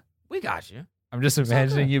 Yeah. We got you. I'm just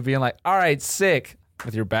imagining you being like, all right, sick,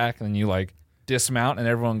 with your back, and then you like dismount, and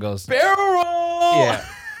everyone goes, Barrel roll. yeah.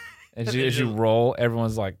 As you roll,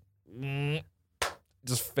 everyone's like,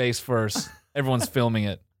 just face first. Everyone's filming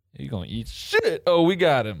it. You're gonna eat shit. Oh, we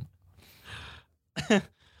got him. Then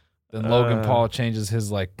Logan Paul changes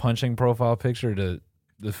his like punching profile picture to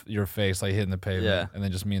your face like hitting the pavement, Yeah. and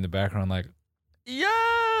then just me in the background like, Yo.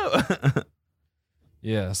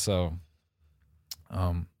 yeah. So,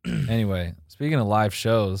 anyway, speaking of live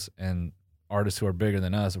shows and artists who are bigger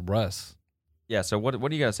than us, Russ. Yeah. So what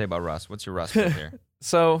do you got to say about Russ? What's your Russ pick here?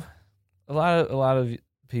 So, a lot of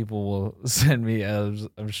people will send me, as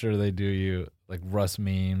I'm sure they do you, like Russ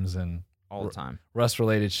memes and All the time. Russ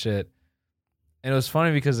related shit. And it was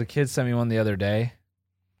funny because the kid sent me one the other day,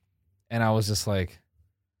 and I was just like,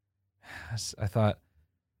 I thought,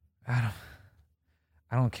 I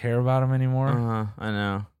don't care about him anymore. I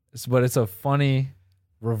know. But it's a funny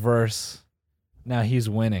reverse. Now he's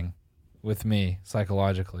winning with me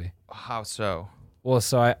psychologically. How so? Well,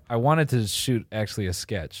 so I wanted to shoot actually a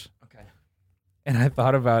sketch. Okay. And I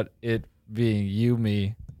thought about it being you,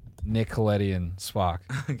 me, Nick Coletti, and Spock.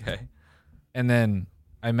 Okay. And then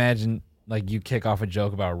I imagine like you kick off a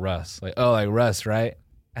joke about Russ. Like, oh, like Russ, right?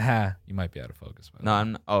 You might be out of focus. By the No, way.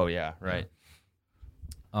 I'm. Oh yeah, right.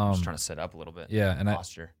 I'm just trying to set up a little bit. Yeah, and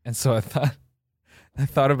posture. so I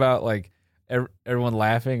thought about like everyone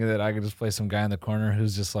laughing, and that I could just play some guy in the corner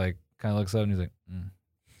who's just like kind of looks up and he's like,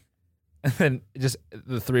 and then just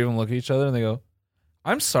the three of them look at each other and they go,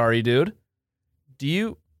 "I'm sorry, dude. Do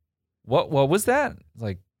you what was that?" It's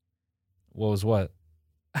like, what was what?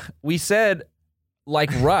 We said like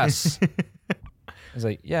Russ. He's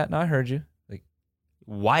like, "Yeah, no, I heard you." Like,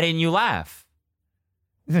 Why didn't you laugh?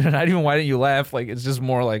 not even why didn't you laugh? Like, it's just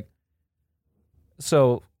more like,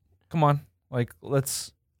 so come on, like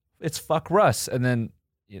it's fuck Russ, and then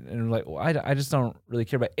and like, well, I just don't really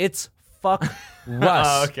care about it. It's fuck Russ.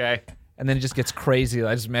 Oh, okay. And then it just gets crazy.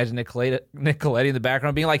 I just imagine Nick Coletti in the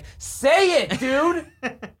background being like, "Say it, dude,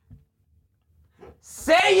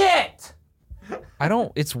 say it." I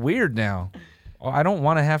don't. It's weird now. I don't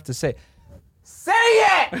want to have to say it.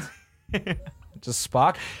 Just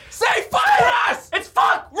Spock. Say fuck Russ. It's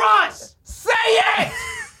fuck Russ. Say it.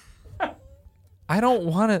 I don't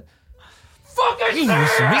want to. Fucking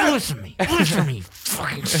Listen to me.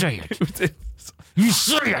 Fucking say it. You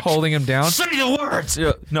say it. Holding him down. Say the words.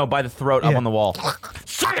 No, by the throat, up on the wall.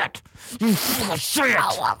 Say it. You fucking say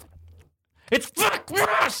it. It's fuck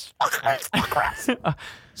Russ.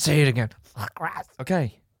 Say it again. Fuck Russ.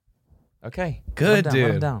 Okay. Good, Let dude.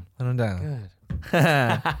 him down. Let him down. Good.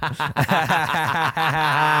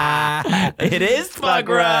 It is fuck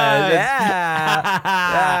Russ.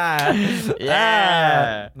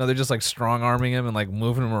 Yeah. No, they're just like strong arming him and like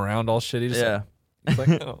moving him around all shitty. Just Yeah. Like,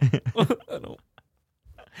 he's like, oh, I don't.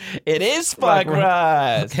 It is fuck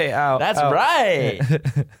Russ. Okay, ow. That's ow. right.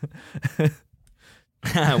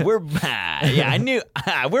 I knew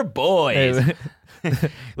we're boys. Hey,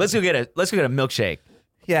 Let's go get a milkshake.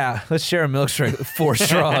 yeah, let's share a milkshake with 4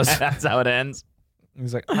 straws. That's how it ends.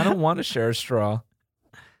 He's like, I don't want to share a straw.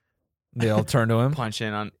 They all turn to him. Punch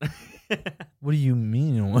in on. What do you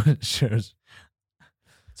mean you want to share?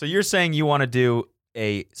 So you're saying you want to do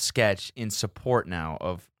a sketch in support now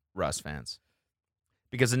of Russ fans,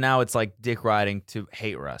 because now it's like dick riding to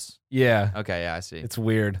hate Russ. Yeah, Okay, yeah, I see. it's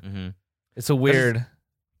weird. Mm-hmm. It's a weird,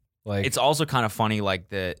 like, It's also kind of funny, like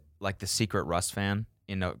the secret Russ fan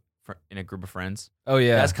in a group of friends. oh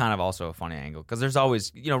yeah, That's kind of also a funny angle, because there's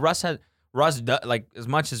always, Russ like as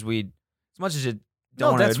much as you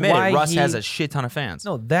don't want to that's admit why it, Russ he- has a shit ton of fans.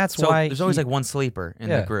 no, that's so why there's always he- like one sleeper in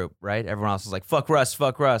Yeah. the group, right? Everyone else is like fuck Russ,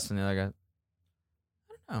 and they're like,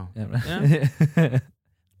 I don't know. Yeah.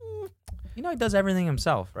 He does everything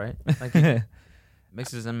himself, right? Like he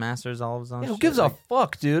mixes and masters all of his own. Yeah, who shit. gives a Like,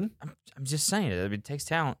 fuck, dude? I'm just saying it. It takes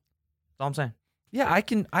talent. That's all I'm saying. Yeah, I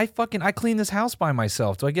clean this house by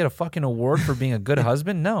myself. Do I get a fucking award for being a good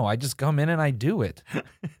husband? No, I just come in and I do it.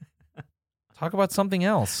 Talk about something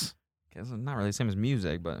else. It's not really the same as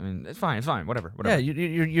music, but I mean, it's fine. Whatever. Yeah,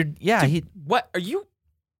 you're yeah. Dude, what are you?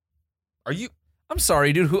 I'm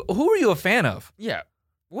sorry, dude. Who are you a fan of? Yeah.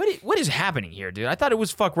 What is happening here, dude? I thought it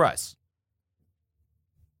was fuck Russ.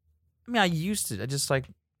 I mean, I used to. I just like,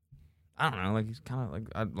 I don't know. Like he's kind of like,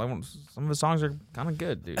 some of his songs are kind of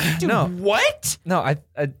good, dude. Dude, No. what? No, I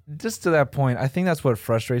just to that point, I think that's what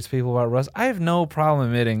frustrates people about Russ. I have no problem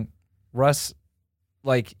admitting Russ,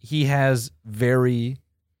 like he has very,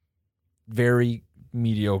 very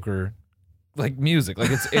mediocre like music. Like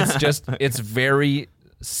it's just it's very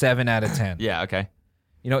 7 out of 10. Yeah, okay.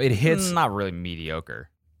 You know, it hits Not really mediocre.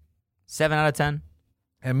 7 out of 10?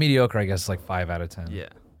 and mediocre I guess is like 5 out of 10. Yeah.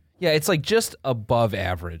 Yeah, it's like just above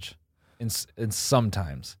average in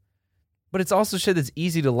sometimes. But it's also shit that's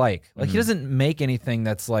easy to like. Like he doesn't make anything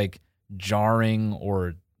that's like jarring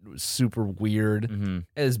or super weird.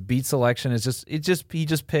 His beat selection is he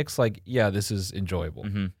just picks like, yeah, this is enjoyable.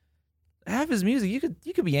 Half his music,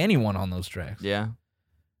 you could be anyone on those tracks. Yeah.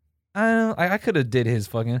 I could have did his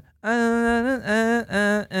fucking I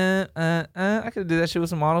could have did that shit with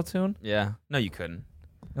some auto tune. Yeah. No, you couldn't.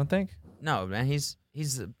 You don't think? No, man. He's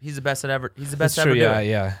the best at ever. He's the best That's ever. true. Do Yeah, it.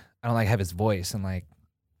 yeah. I don't like have his voice and like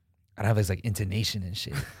I don't have his like intonation and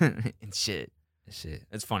shit. And shit. Shit.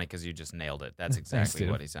 It's funny because you just nailed it. That's Thanks, exactly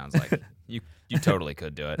dude. what he sounds like. You totally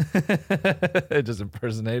could do it. Just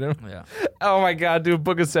impersonate him. Yeah. Oh my god, dude,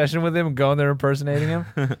 book a session with him and go in there impersonating him.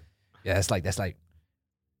 Yeah, that's like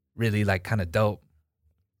really like kind of dope.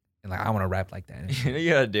 And like I want to rap like that. and shit. You know what you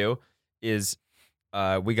gotta do is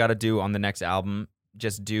we gotta do on the next album,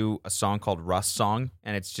 just do a song called Rust Song,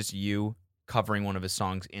 and it's just you covering one of his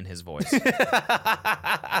songs in his voice. So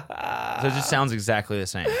it just sounds exactly the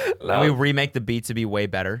same. And we remake the beat to be way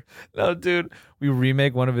better. No, dude, we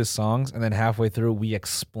remake one of his songs and then halfway through we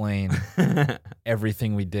explain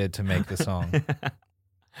everything we did to make the song.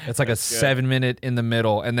 It's like a 7-minute in the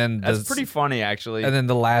middle, and then That's pretty funny, actually. and then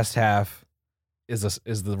the last half is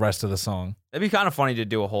the rest of the song. It'd be kind of funny to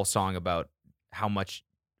do a whole song about how much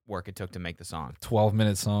work it took to make the song.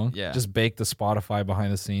 12-minute song. Yeah. Just bake the Spotify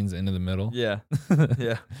behind the scenes into the middle. Yeah.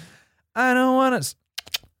 Yeah. I don't want to.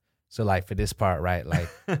 So like for this part, right? Like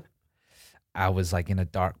I was like in a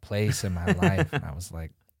dark place in my life, and I was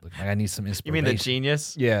like, look, I need some You inspiration. mean the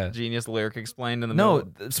Genius? Yeah. Genius lyric explained in the No,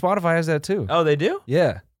 middle? Spotify has that too. Oh, they do?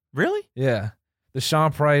 Yeah. Really? Yeah. The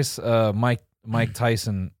Sean Price, Mike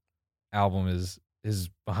Tyson album is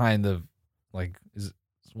behind the like is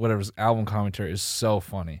whatever's album commentary is so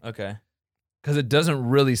funny Okay. because it doesn't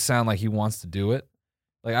really sound like he wants to do it.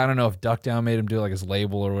 Like I don't know if Duck Down made him do it, like his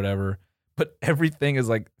label or whatever, but everything is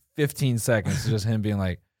like 15 seconds. It's just him being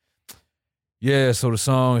like, "Yeah, so the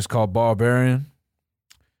song is called Barbarian.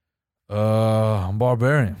 I'm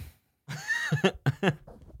Barbarian.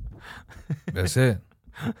 That's it."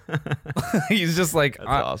 He's just like, That's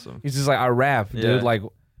awesome. he's just like, I rap, dude. Yeah. Like,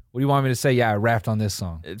 what do you want me to say? Yeah, I rapped on this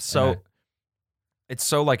song. It's And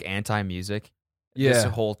so like anti-music. Yeah. This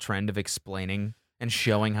whole trend of explaining and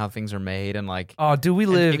showing how things are made and like oh, dude, we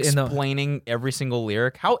live in the explaining every single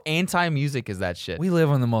lyric. How anti-music is that shit? we live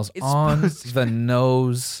on the most It's on supposed to the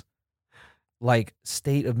nose like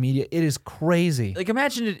state of media. It is crazy. Like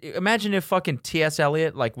imagine if fucking T.S.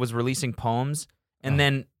 Eliot like was releasing poems and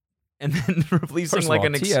then releasing First of like all,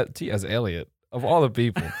 an T.S. Eliot of all the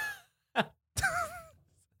people. Yeah,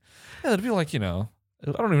 they'd be like, I don't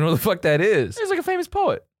even know who the fuck that is. He's like a famous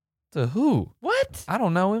poet. To who? What? I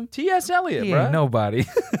don't know him. T.S. Eliot, He bro. ain't nobody.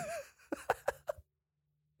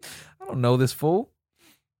 I don't know this fool.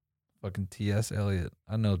 Fucking T.S. Eliot.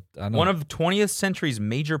 I know. One of 20th century's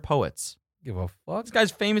major poets. give a fuck. This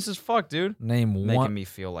guy's famous as fuck, dude. Name Making one. me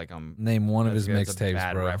feel like I'm. Name one of his That's a mixtapes,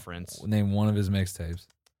 bad bro. reference. Name one of his mixtapes.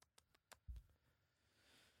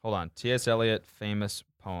 Hold on. T.S. Eliot, famous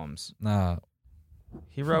poems. Nah.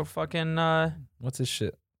 He wrote fucking. What's his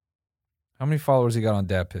shit? How many followers he got on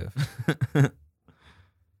DatPiff?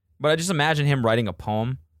 But I just imagine him writing a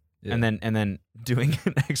poem Yeah. and then doing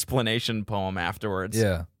an explanation poem afterwards.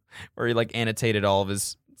 Yeah. Where he like annotated all of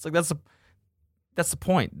his. It's like that's the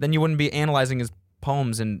point. Then you wouldn't be analyzing his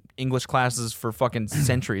poems in English classes for fucking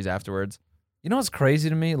centuries afterwards. You know what's crazy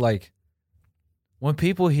to me? Like, when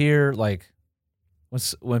people hear like,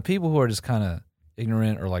 when people who are just kind of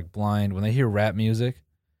ignorant or like blind, when they hear rap music,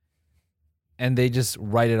 and they just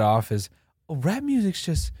write it off as, oh, rap music's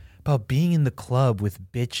just about being in the club with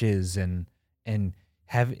bitches and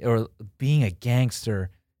having or being a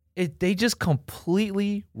gangster. They just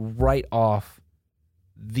completely write off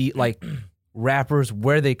the like rappers,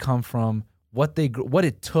 where they come from, what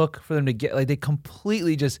it took for them to get. Like they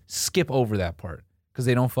completely just skip over that part because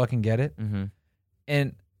they don't fucking get it. Mm-hmm.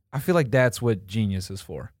 And I feel like that's what Genius is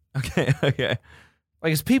for. Okay. Okay.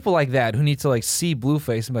 Like it's people like that who need to like see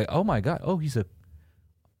Blueface and be like, oh my god, oh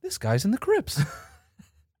this guy's in the Crips.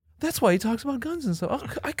 That's why he talks about guns and stuff. Oh,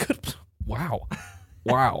 I could. Wow.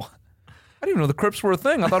 I didn't even know the Crips were a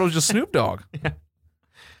thing. I thought it was just Snoop Dogg.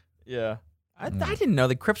 Yeah. I didn't know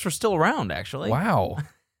the Crips were still around, actually. Wow.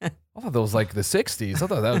 I thought that was like the 60s. I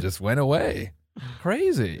thought that just went away.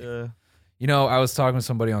 Crazy. I was talking to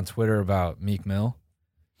somebody on Twitter about Meek Mill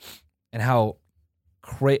and how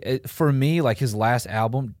for me, like his last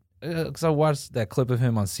album, because I watched that clip of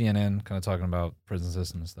him on CNN, kind of talking about prison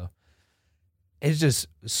system and stuff. It's just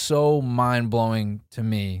so mind blowing to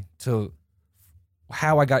me to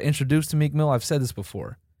how I got introduced to Meek Mill. I've said this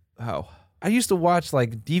before. How? I used to watch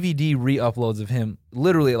like DVD re-uploads of him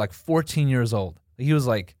literally at like 14 years old. He was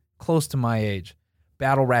like close to my age,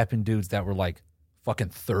 battle rapping dudes that were like fucking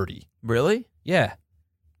 30. Really? Yeah.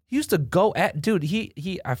 He used to go at dude,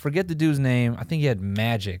 I forget the dude's name. I think he had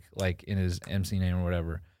Magic like in his MC name or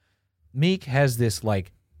whatever. Meek has this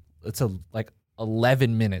like it's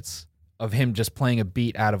 11 minutes of him just playing a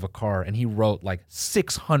beat out of a car, and he wrote like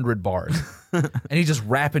 600 bars. And he just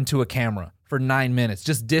rapping to a camera for 9 minutes,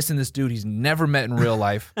 just dissing this dude he's never met in real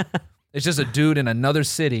life. It's just a dude in another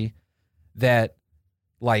city that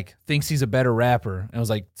like thinks he's a better rapper and was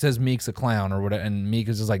like says Meek's a clown or whatever, and Meek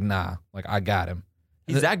is just like, nah, like I got him.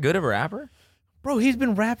 He's that good of a rapper? Bro, he's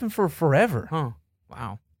been rapping for forever. Huh.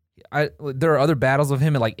 Wow. There are other battles of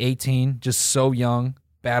him at like 18, just so young,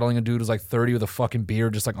 battling a dude who's like 30 with a fucking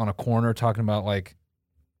beard, just like on a corner talking about like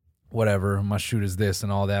whatever, my shoot is this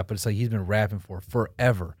and all that. But it's like he's been rapping for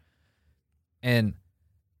forever. And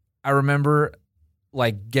I remember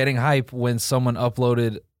like getting hype when someone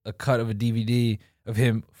uploaded a cut of a DVD of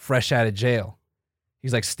him fresh out of jail.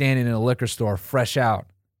 He's like standing in a liquor store, fresh out.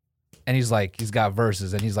 And he's like, he's got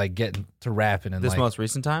verses and he's like getting to rapping. And This like, most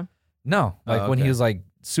recent time? no, like when he okay. was like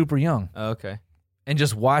super young. Oh, okay. And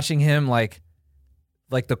just watching him like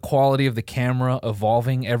the quality of the camera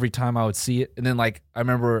evolving every time I would see it. And then like I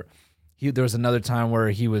remember there was another time where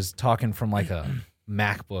he was talking from like a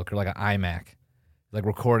MacBook or like an iMac, like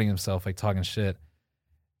recording himself, like talking shit.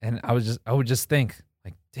 And I would just think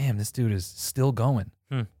like, damn, this dude is still going.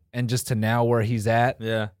 And just to now where he's at,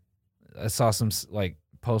 Yeah. I saw some like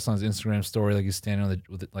post on his Instagram story, like he's standing on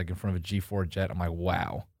like in front of a G4 jet. I'm like,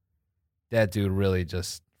 wow, that dude really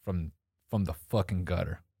just from the fucking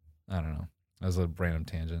gutter. I don't know. That was a random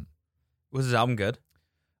tangent. Was his album good?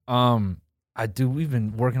 We've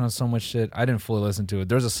been working on so much shit. I didn't fully listen to it.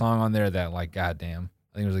 There's a song on there that like, goddamn,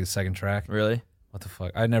 I think it was like the second track. Really? What the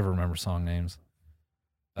fuck? I never remember song names.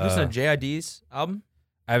 You listen to JID's album?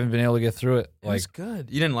 I haven't been able to get through it. It Like, was good.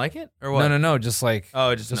 You didn't like it? Or what? no. Just like,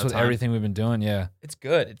 Oh, just no with time. everything we've been doing. Yeah. It's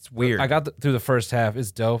good. It's weird. I got through the first half.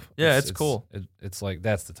 It's dope. Yeah, it's cool. It's like,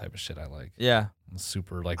 that's the type of shit I like. Yeah. It's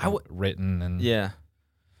super like I written and Yeah.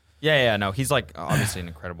 Yeah, no, he's like obviously an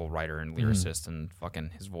incredible writer and lyricist, and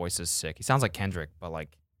fucking his voice is sick. He sounds like Kendrick, but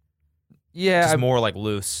like yeah, just more like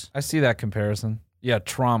loose. I see that comparison. Yeah,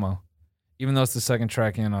 Trauma. Even though it's the second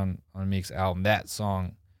track in on Meek's album, that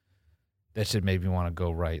song, that shit made me want to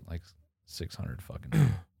go write like 600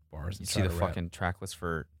 fucking bars. You And see try the to rap. fucking track list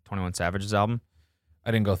for 21 Savage's album?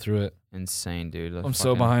 I didn't go through it. Insane, dude. I'm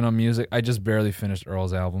so behind on music. I just barely finished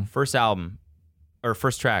Earl's album. First album, or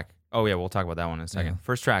first track. Oh yeah, we'll talk about that one in a second. Yeah.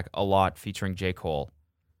 First track, A Lot featuring J. Cole.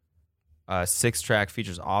 Sixth track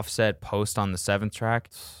features Offset, Post on the seventh track,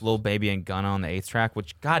 Lil Baby and Gunna on the eighth track.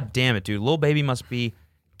 Which, god damn it, dude, Lil Baby must be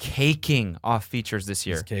caking off features this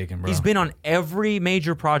year. He's caking, bro. He's been on every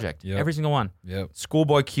major project, Yep. every single one. Yep.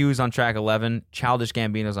 Schoolboy Q's on track 11, Childish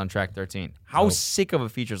Gambino's on track 13. How Dope. sick of a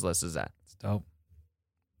features list is that? It's dope.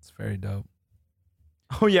 It's very dope.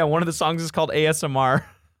 Oh yeah, one of the songs is called ASMR.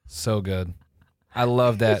 So good. I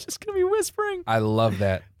love that. It's just gonna be whispering. I love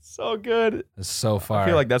that. So good. It's so fire. I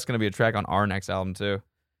feel like that's gonna be a track on our next album too.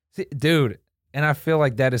 See, dude, and I feel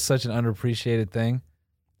like that is such an underappreciated thing.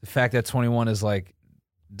 The fact that 21 is like,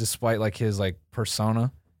 despite like his like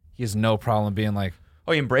persona, he has no problem being like,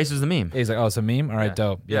 Oh, he embraces the meme. he's like, oh, it's a meme? All right, Yeah.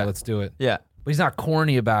 dope. Yeah, Yeah. let's do it. Yeah. But he's not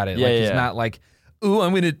corny about it. Yeah, like he's yeah. not like, ooh,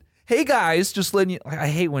 I'm gonna, hey guys, just letting you. Like, I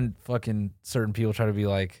hate when fucking certain people try to be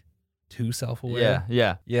like too self-aware. Yeah.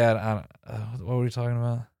 Yeah. Yeah. I don't, what were we talking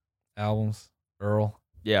about? Albums. Earl.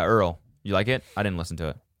 Yeah. Earl. You like it? I didn't listen to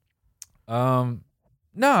it.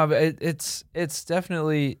 No, but it's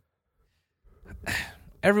definitely.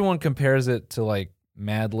 Everyone compares it to like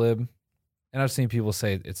Mad Lib, and I've seen people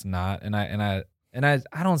say it's not, and I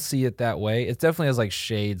don't see it that way. It definitely has like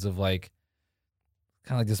shades of like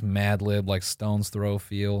kind of like this Mad Lib, like Stone's Throw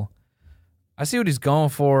feel. I see what he's going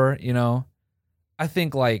for, you know. I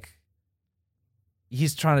think like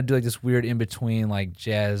he's trying to do like this weird in between like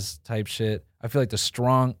jazz type shit. I feel like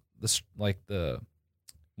the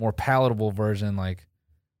more palatable version, like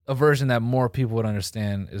a version that more people would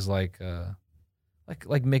understand, is like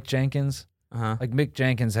Mick Jenkins. Uh-huh. Like Mick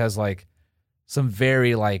Jenkins has like some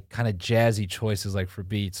very like kind of jazzy choices like for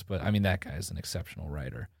beats, but I mean that guy is an exceptional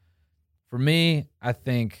writer. For me, I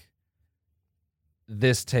think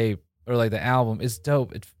this tape or like the album is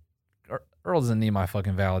dope. Earl doesn't need my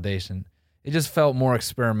fucking validation. it just felt more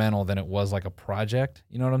experimental than it was like a project.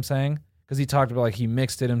 You know what I'm saying? Because he talked about like he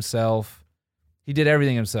mixed it himself. He did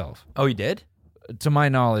everything himself. Oh, he did? To my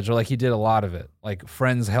knowledge, or like he did a lot of it. Like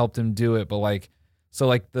friends helped him do it, but like so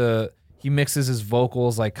like he mixes his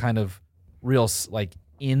vocals like kind of real like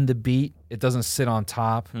in the beat. It doesn't sit on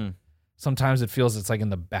top. Sometimes it feels it's like in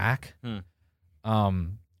the back.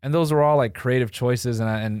 And those are all like creative choices,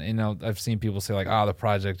 and you know I've seen people say like, oh, the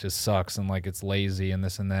project just sucks and like it's lazy and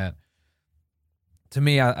this and that. To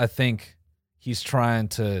me, I think he's trying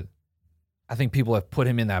to. I think people have put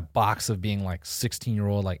him in that box of being like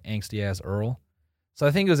 16-year-old like angsty ass Earl. So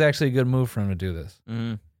I think it was actually a good move for him to do this,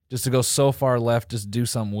 just to go so far left, just do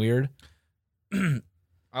something weird. I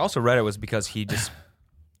also read it was because he just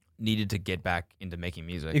needed to get back into making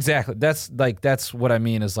music. Exactly. That's what I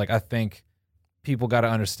mean is like I think people got to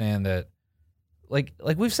understand that, like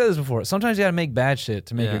we've said this before. Sometimes you got to make bad shit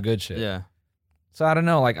to make a good shit. Yeah. So I don't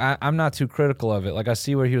know. Like I'm not too critical of it. Like I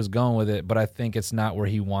see where he was going with it, but I think it's not where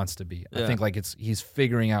he wants to be. I think like he's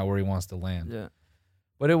figuring out where he wants to land. Yeah.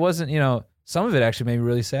 But it wasn't. You know, some of it actually made me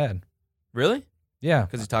really sad. Really? Yeah.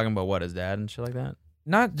 Because he's talking about what, his dad and shit like that?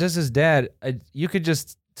 Not just his dad. You could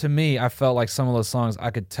just, to me, I felt like some of those songs, I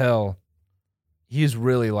could tell he's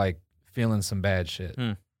really like feeling some bad shit.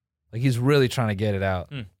 Like he's really trying to get it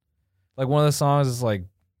out. Like one of the songs is like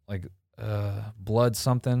blood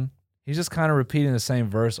something. He's just kind of repeating the same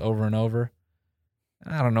verse over and over.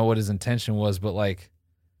 I don't know what his intention was, but like,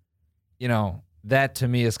 you know, that to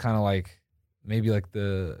me is kind of like maybe like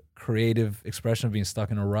the creative expression of being stuck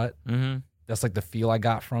in a rut. That's like the feel I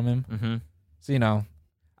got from him. So, you know,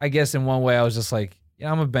 I guess in one way I was just like,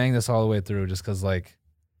 yeah, I'm gonna bang this all the way through just because like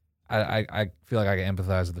I feel like I can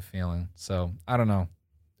empathize with the feeling. So I don't know.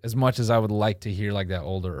 As much as I would like to hear like that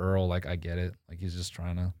older Earl, like I get it. Like he's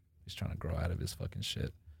trying to grow out of his fucking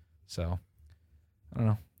shit. So I don't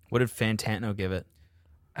know. What did Fantano give it?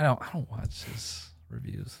 I don't watch his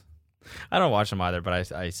reviews. I don't watch him either,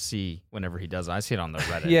 but I see whenever he does it. I see it on the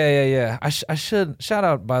Reddit. Yeah. I should shout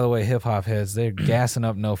out, by the way, hip hop heads. They're gassing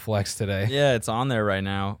up No Flex today. Yeah, it's on there right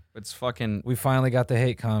now. It's fucking. We finally got the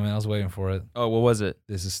hate comment. I was waiting for it. Oh, what was it?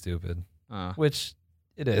 This is stupid. Which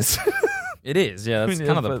it is. It is. Yeah, that's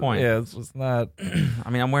kind of the point. Yeah, it's not. I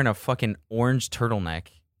mean, I'm wearing a fucking orange turtleneck.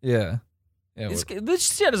 Yeah.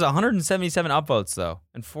 This shit has 177 upvotes though,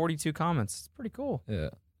 and 42 comments. It's pretty cool. Yeah.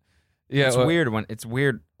 It's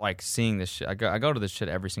weird like seeing this shit. I go to this shit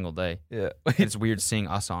every single day. Yeah. It's weird seeing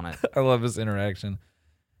us on it. I love this interaction.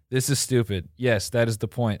 This is stupid. Yes, that is the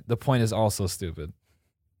point. The point is also stupid.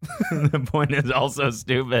 The point is also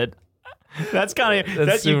stupid. That's kind of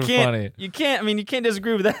that's super funny. You can't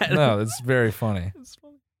disagree with that. No, it's very funny. It's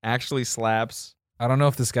funny. Actually slaps. I don't know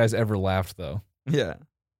if this guy's ever laughed though. Yeah.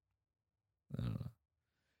 I don't know.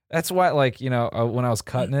 That's why, like, you know, when I was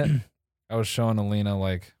cutting it, I was showing Alina,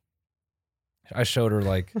 like, I showed her,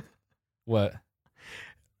 like, what?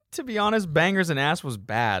 To be honest, Bangers and Ass was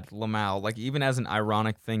bad, Lamau. Like, even as an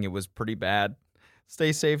ironic thing, it was pretty bad.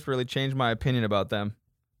 Stay Safe really changed my opinion about them.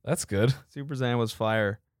 That's good. Super Zan was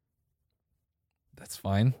fire. That's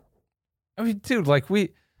fine. I mean, dude, like,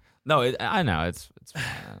 No, I know. It's fine.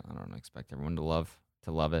 I don't expect everyone to love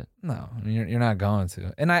it. No, I mean, you're not going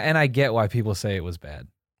to. And I get why people say it was bad.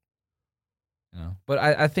 You know, but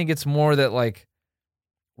I think it's more that like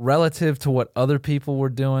relative to what other people were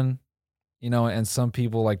doing, you know, and some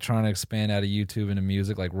people like trying to expand out of YouTube into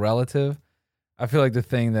music, like relative. I feel like the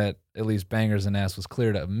thing that at least Bangers and Ass was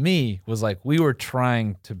clear to me was like we were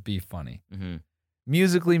trying to be funny.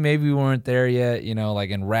 Musically, maybe we weren't there yet, you know, like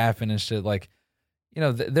in rapping and shit. Like, you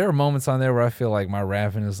know, there are moments on there where I feel like my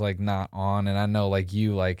rapping is like not on, and I know like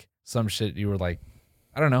you, like some shit you were like,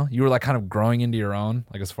 I don't know, you were like kind of growing into your own,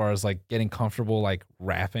 like as far as like getting comfortable like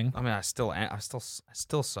rapping. I mean, I still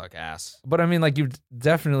suck ass. But I mean, like you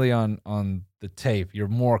definitely on the tape, you're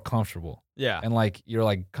more comfortable. Yeah, and like you're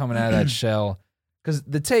like coming out of that shell, because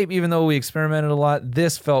the tape, even though we experimented a lot,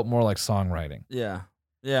 this felt more like songwriting. Yeah,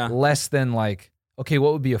 less than like, okay,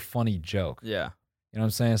 what would be a funny joke? Yeah. You know what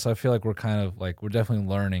I'm saying? So I feel like we're kind of like, we're definitely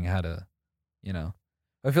learning how to, you know,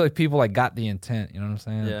 I feel like people like got the intent. You know what I'm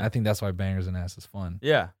saying? Yeah. I think that's why Bangers and Ass is fun.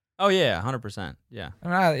 Yeah. Oh yeah, 100%. Yeah. I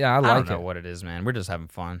mean, I like it. I don't know what it is, man. We're just having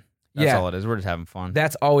fun. That's all it is. We're just having fun.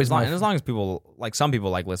 That's always as long as people like, some people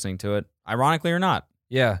like listening to it, ironically or not.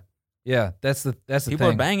 Yeah. That's the people thing.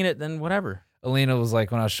 are banging it, then whatever. Alina was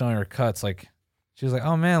like, when I was showing her cuts, like she was like,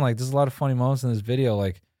 oh man, like there's a lot of funny moments in this video.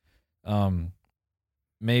 Like,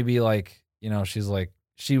 maybe like, you know, she was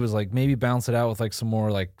like, maybe balance it out with like some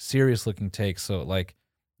more like serious looking takes. So like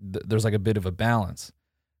there's like a bit of a balance.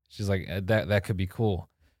 She's like, that could be cool.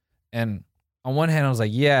 And on one hand, I was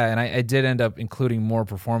like, yeah, and I did end up including more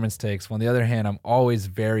performance takes. On the other hand, I'm always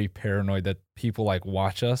very paranoid that people like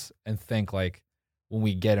watch us and think like when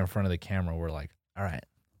we get in front of the camera, we're like, all right,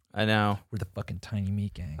 I know. we're the fucking Tiny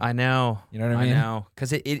Meat Gang. I know. You know what I mean? I know.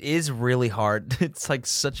 Because it is really hard. It's like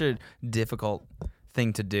such a difficult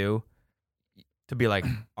thing to do. To be like,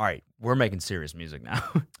 all right, we're making serious music now.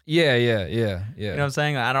 Yeah. You know what I'm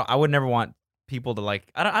saying? I would never want people to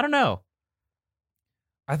like. I don't know.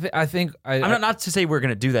 I think I'm not to say we're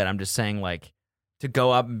gonna do that. I'm just saying like to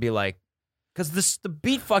go up and be like, because the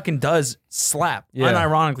beat fucking does slap. Yeah.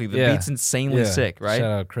 Unironically, the Yeah. beat's insanely sick, right?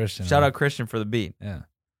 Shout out Christian. Shout out Christian for the beat. Yeah,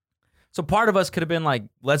 So part of us could have been like,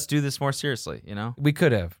 let's do this more seriously, you know? we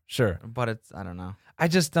could have, sure. But it's I don't know. I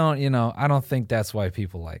just don't, I don't think that's why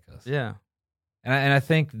people like us. Yeah. And I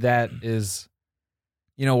think that is,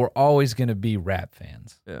 we're always going to be rap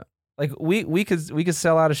fans. Yeah. Like we could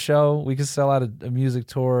sell out a show, we could sell out a music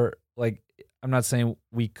tour. Like I'm not saying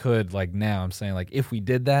we could like now. I'm saying like if we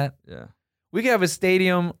did that, Yeah. we could have a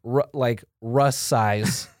stadium like Russ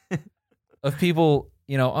size of people,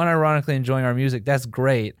 unironically enjoying our music. That's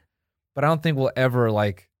great, but I don't think we'll ever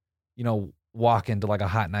like, walk into like a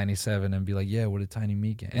Hot 97 and be like, yeah, we're the Tiny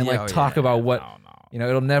Meat Gang, and like talk about what. No.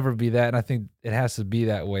 It'll never be that, and I think it has to be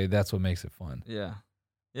that way. That's what makes it fun. Yeah.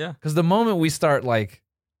 Yeah. Because the moment we start like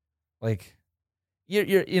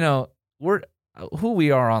we're who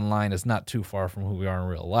we are online is not too far from who we are in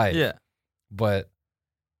real life. Yeah. But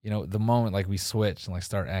the moment like we switch and like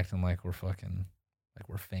start acting like we're fucking like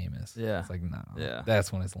we're famous. Yeah. It's like no. Yeah.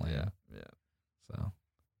 That's when it's lame. Yeah. Yeah. So,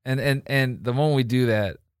 and the moment we do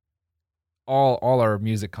that, all our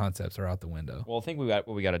music concepts are out the window. Well, I think what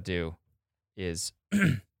we got to do is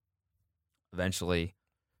eventually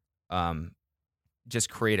just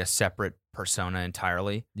create a separate persona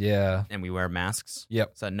entirely, Yeah. and we wear masks.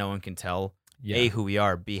 Yep. So that no one can tell Yeah. A, who we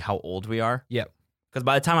are, B, how old we are. Yep. Because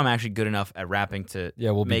by the time I'm actually good enough at rapping to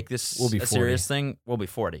Yeah. make this we'll be a 40. serious thing, we'll be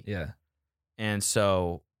 40. Yeah. And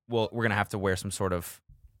so we're gonna have to wear some sort of,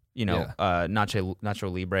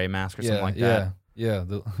 Nacho Libre mask or something like that. Yeah.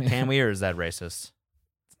 Can we, or is that racist?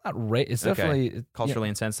 Not It's Okay. definitely Culturally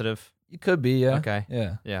insensitive? It could be. Yeah. Okay.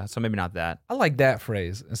 Yeah. Yeah, so maybe not that. I like that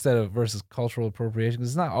phrase instead of versus cultural appropriation because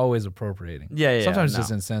it's not always appropriating. Yeah. Sometimes no. it's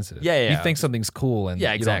just insensitive. Yeah. You think something's cool and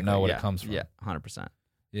Yeah, exactly. you don't know what yeah. it comes from. Yeah, 100%.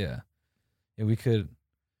 Yeah. Yeah, we could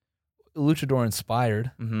luchador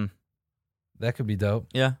inspired. Mm-hmm. That could be dope.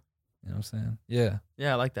 Yeah. You know what I'm saying? Yeah.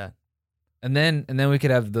 Yeah, I like that. And then we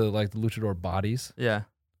could have the luchador bodies. Yeah.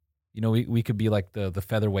 We could be like the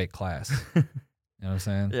featherweight class. You know what I'm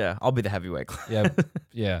saying? Yeah, I'll be the heavyweight class. Yeah.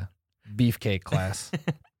 Yeah. Beefcake class.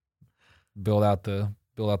 build out the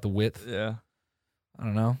width. Yeah. I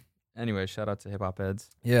don't know. Anyway, shout out to Hip Hop Heads.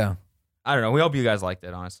 Yeah. I don't know. We hope you guys liked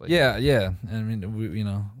it, honestly. Yeah, yeah. I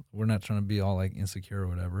mean, we're not trying to be all like insecure or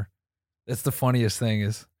whatever. That's the funniest thing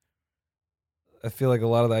is I feel like a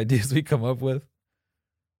lot of the ideas we come up with,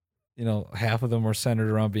 half of them are centered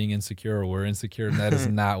around being insecure or we're insecure, and that is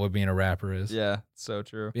not what being a rapper is. Yeah, so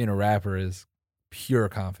true. Being a rapper is pure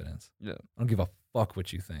confidence. Yeah. I don't give a fuck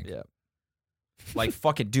what you think. Yeah. Like,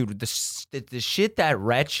 fucking, dude, the shit that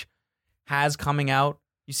Wretch has coming out,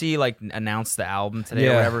 you see, like, announced the album today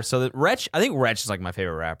or Yeah. whatever. So, I think Wretch is, like, my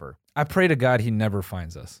favorite rapper. I pray to God he never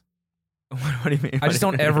finds us. What do you mean? I just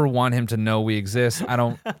don't ever want him to know we exist. I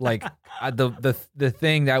don't like the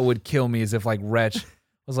thing that would kill me is if like Wretch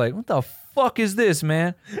was like, what the fuck is this,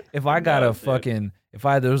 man? If I got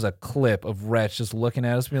there was a clip of Wretch just looking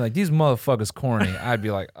at us being like, these motherfuckers corny, I'd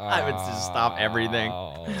be like, I would just stop everything.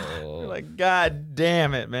 oh. Like, God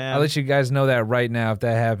damn it, man. I'll let you guys know that right now if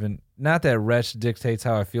that happened. Not that Wretch dictates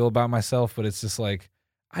how I feel about myself, but it's just like,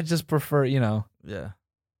 I just prefer, Yeah.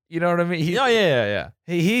 you know what I mean? Yeah.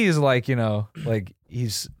 He's like, like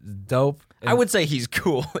he's dope. I would say he's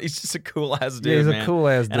cool. He's just a cool ass dude. Yeah, he's man. a cool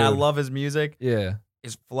ass dude. And I love his music. Yeah.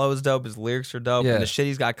 His flow is dope. His lyrics are dope. Yeah. And the shit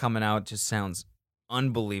he's got coming out just sounds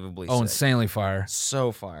unbelievably Oh, sick. insanely fire.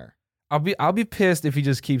 So fire. I'll be pissed if he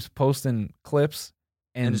just keeps posting clips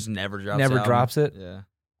And and just never drops never album. drops it. Yeah.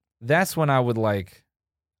 That's when I would like,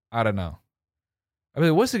 I don't know. I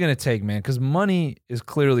mean, what's it gonna take, man? Because money is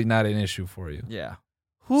clearly not an issue for you. Yeah.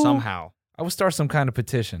 Who? Somehow. I would start some kind of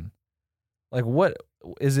petition. Like, what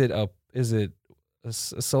is it? Is it a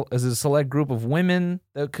select group of women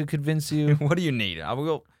that could convince you? What do you need? I will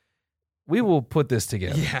go. We will put this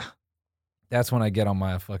together. Yeah. That's when I get on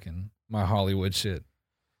my Hollywood shit.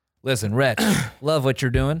 Listen, Wretch, love what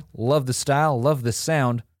you're doing. Love the style. Love the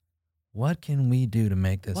sound. What can we do to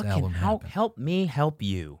make this album happen? help me help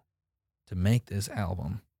you? To make this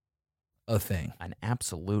album a thing. An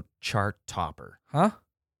absolute chart topper. Huh?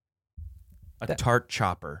 A tart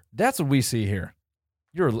chopper. That's what we see here.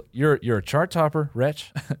 You're a chart topper,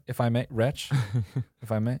 wretch, if I may,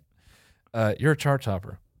 if I may. You're a chart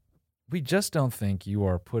topper. We just don't think you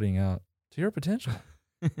are putting out to your potential.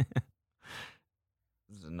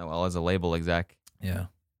 Noel as a label exec. Yeah.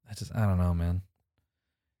 I don't know, man.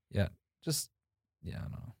 Yeah. I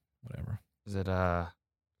don't know. Whatever. Is it,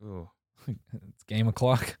 ooh. It's game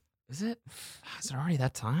o'clock. Is it? Is it already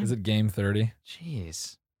that time? Is it game 30?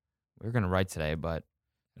 Jeez. We were going to write today, but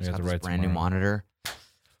We I have got to this write brand new tomorrow. monitor.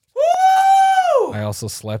 I also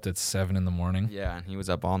slept at 7 in the morning. Yeah, and he was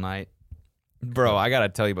up all night. Bro, I got to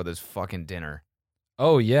tell you about this fucking dinner.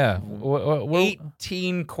 Oh, yeah.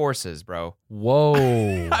 18 courses, bro.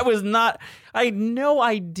 Whoa. I had no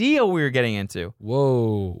idea what we were getting into.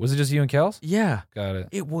 Whoa. Was it just you and Kels? Yeah. Got it.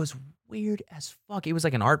 It was weird as fuck. It was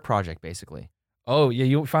like an art project, basically. Oh, yeah.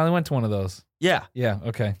 You finally went to one of those. Yeah. Yeah.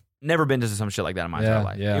 Okay. Never been to some shit like that in my entire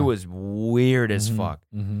life. Yeah. It was weird as fuck.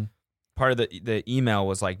 Mm-hmm. Part of the email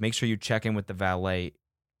was like, make sure you check in with the valet.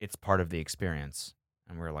 It's part of the experience.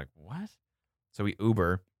 And we were like, what? So we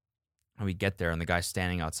Uber, and we get there, and the guy's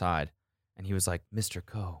standing outside, and he was like, Mr.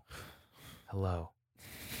 Ko, hello.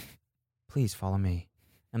 Please follow me.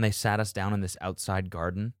 And they sat us down in this outside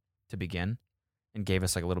garden to begin and gave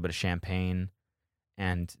us like a little bit of champagne.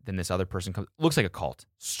 And then this other person comes, looks like a cult,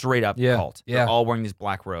 straight up cult. Yeah. They're all wearing these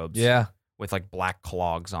black robes Yeah. with like black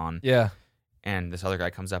clogs on. Yeah. And this other guy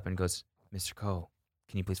comes up and goes, Mr. Ko,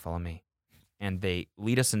 can you please follow me? And they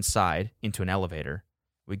lead us inside into an elevator.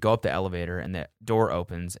 We go up the elevator, and the door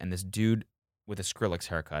opens, and this dude with a Skrillex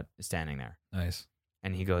haircut is standing there. Nice.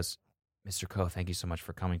 And he goes, Mr. Ko, thank you so much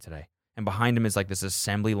for coming today. And behind him is like this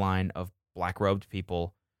assembly line of black-robed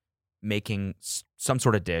people making some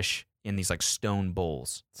sort of dish in these like stone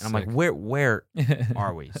bowls. And I'm like, Sick. where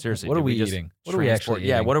are we? Seriously. What are did we just eating? What are we actually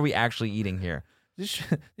Yeah, eating? what are we actually eating here?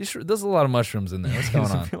 There's a lot of mushrooms in there. What's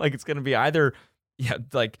going I on? feel like it's gonna be either,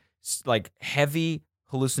 like heavy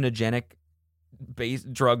hallucinogenic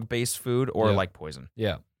drug based food or Yeah. like poison.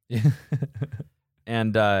 Yeah.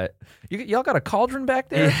 And Y'all got a cauldron back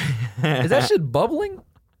there? Is that shit bubbling?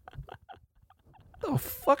 What the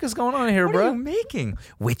fuck is going on here, what bro? are you making?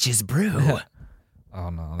 Witch's brew. Oh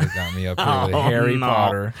no, they got me up here with Oh, Harry no.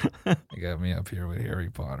 Potter. They got me up here with Harry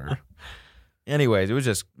Potter. Anyways, it was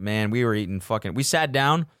just, man, we were eating we sat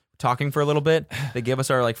down talking for a little bit. They gave us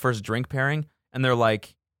our like first drink pairing, and they're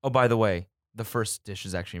like, oh, by the way, the first dish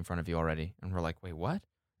is actually in front of you already. And we're like, wait, what?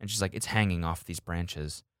 And she's like, it's hanging off these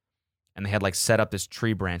branches. And they had like set up this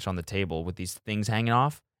tree branch on the table with these things hanging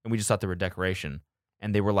off, and we just thought they were decoration.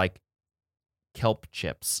 And they were like kelp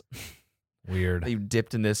chips. Weird. They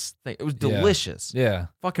dipped in this thing. It was delicious. Yeah.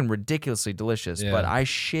 Fucking ridiculously delicious. Yeah. But I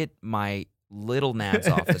shit my little nads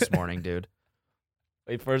off this morning, dude.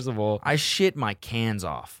 Wait, first of all, I shit my cans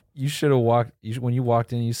off. you should have walked. When you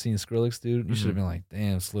walked in, you seen Skrillex, dude. You should Mm-hmm. have been like,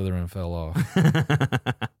 "Damn, Slytherin fell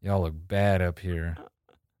off. Y'all look bad up here."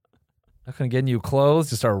 I couldn't get new clothes.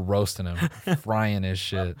 Just start roasting him, frying his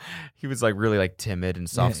shit. He was like really like timid and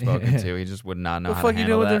soft spoken too. He just would not know What the how fuck to you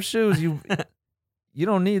handle doing with them that. shoes? You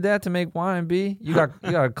don't need that to make wine, B. You got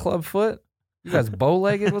a club foot. You guys bow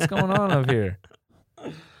legged. What's going on up here?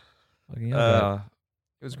 Fucking y'all got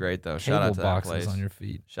It was great though. Shout out cable to that boxes place. on your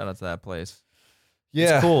feet. Shout out to that place.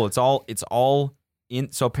 Yeah, It's cool. It's all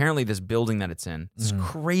in. So apparently this building that it's in, this Mhm.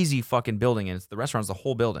 crazy fucking building, and the restaurant's the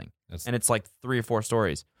whole building, That's- and it's like 3 or 4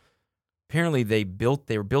 stories. Apparently they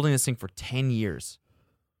were building this thing for 10 years,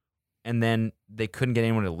 and then they couldn't get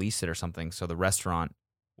anyone to lease it or something. So the restaurant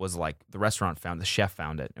the chef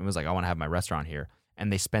found it and was like, I want to have my restaurant here.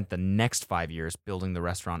 And they spent the next 5 years building the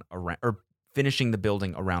restaurant around, or finishing the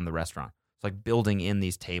building around the restaurant. It's like building in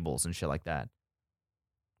these tables and shit like that.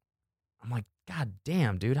 I'm like, God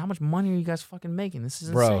damn, dude, how much money are you guys fucking making? This is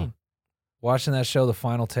insane. Watching that show, The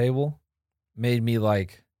Final Table, made me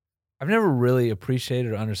like, I've never really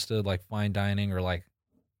appreciated or understood like fine dining or like,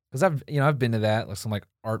 because I've been to that, like some like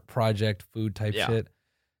art project food type Yeah. shit,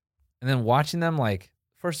 and then watching them, like,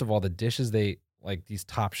 first of all, the dishes they like these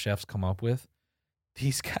top chefs come up with,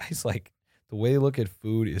 these guys, like, the way they look at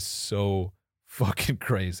food is so fucking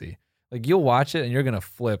crazy. Like, you'll watch it and you're gonna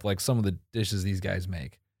flip like some of the dishes these guys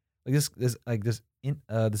make. Like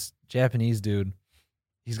this Japanese dude,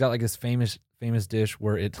 he's got like this famous dish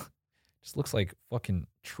where it just looks like fucking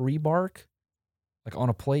tree bark, like on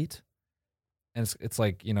a plate, and it's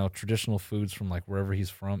like, you know, traditional foods from like wherever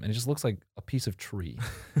he's from, and it just looks like a piece of tree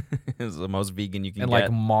It's the most vegan you can and get.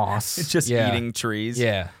 like moss. It's just Yeah. eating trees.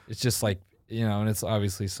 Yeah, it's just like, you know, and it's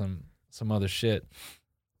obviously some other shit.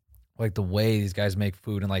 Like the way these guys make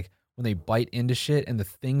food and like when they bite into shit and the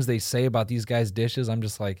things they say about these guys' dishes, I'm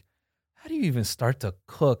just like, how do you even start to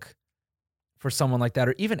cook for someone like that,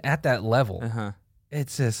 or even at that level. Uh-huh.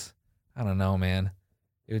 It's just, I don't know, man.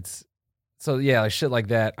 It's so yeah, like shit like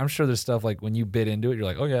that. I'm sure there's stuff like when you bit into it, you're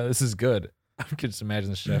like, oh yeah, this is good. I could just imagine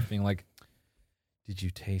the chef being like, did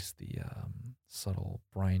you taste the subtle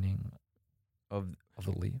brining of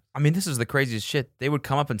the leaf? I mean, this is the craziest shit. They would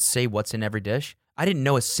come up and say what's in every dish. I didn't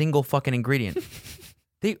know a single fucking ingredient.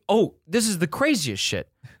 This is the craziest shit.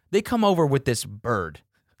 They come over with this bird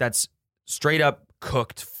that's straight up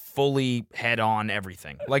cooked, fully head on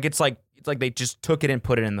everything. Like it's like they just took it and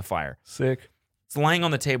put it in the fire. Sick. It's laying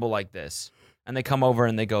on the table like this, and they come over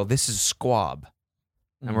and they go, "This is squab,"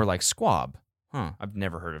 and we're like, "Squab? Huh? I've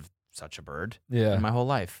never heard of such a bird in my whole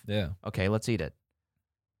life." Yeah. Okay, let's eat it.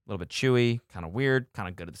 A little bit chewy, kind of weird, kind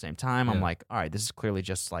of good at the same time. I'm Yeah. like, all right, this is clearly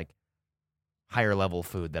just like higher level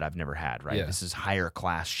food that I've never had, right? Yeah. This is higher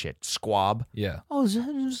class shit. Squab. Yeah. Oh,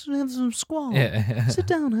 just have some squab. Yeah. Sit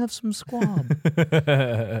down, have some squab.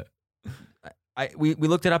 We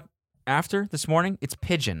looked it up after this morning. It's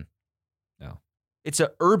pigeon. No. It's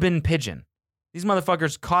a urban pigeon. These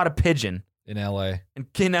motherfuckers caught a pigeon In LA.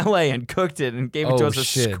 in LA and cooked it and gave it to us as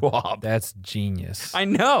squab. That's genius. I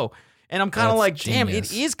know. And I'm kind of That's like, damn,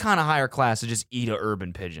 genius. it is kind of higher class to just eat an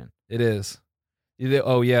urban pigeon. It is.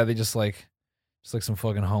 Oh yeah, they just like some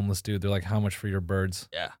fucking homeless dude. They're like, how much for your birds?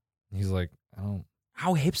 Yeah. And he's like, I don't.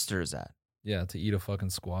 How hipster is that? Yeah, to eat a fucking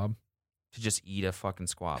squab. To just eat a fucking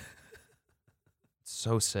squab. It's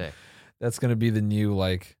so sick. That's gonna be the new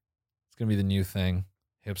like. It's gonna be the new thing.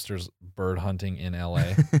 Hipsters bird hunting in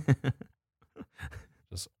LA.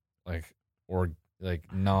 Just like or like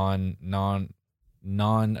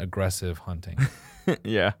non-aggressive hunting.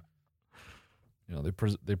 Yeah. You know,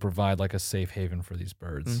 they provide like a safe haven for these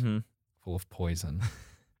birds full of poison,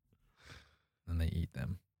 and they eat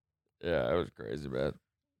them. Yeah, it was crazy, man.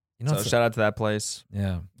 You know, So shout out to that place.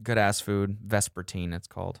 yeah, Good ass food. Vespertine, it's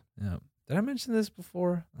called. yeah. Did I mention this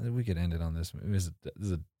before? I think we could end it on this. This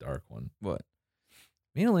is a dark one. What?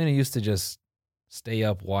 Me and Alina used to just stay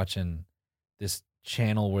up watching this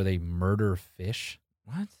channel where they murder fish.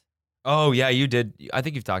 What? Oh, yeah, you did. I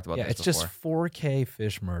think you've talked about Yeah, this it's before. just 4K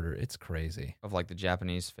fish murder. It's crazy. Of like the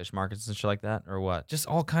Japanese fish markets and shit like that, or what? Just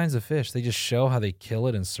all kinds of fish. They just show how they kill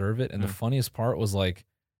it and serve it. And the funniest part was like,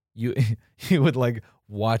 you would like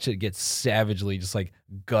watch it get savagely just like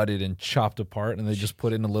gutted and chopped apart, and they just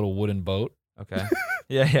put it in a little wooden boat. Okay.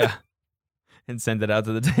 Yeah. And send it out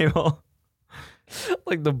to the table.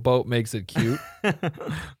 Like the boat makes it cute.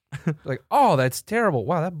 Like, oh, that's terrible.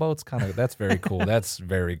 Wow, that boat's that's very cool. That's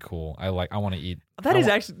very cool. I want to eat.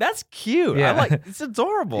 That's cute. Yeah. It's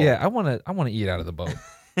adorable. Yeah, I want to eat out of the boat.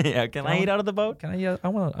 Yeah. Can I eat out of the boat? Can I eat? I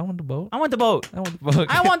want the boat. I want the boat. I want the boat.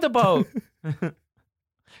 I want the boat.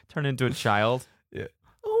 Turn into a child. Yeah.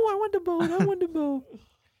 Oh, I want the boat. I want the boat.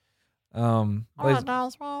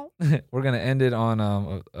 We're gonna end it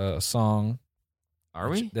on a song. Are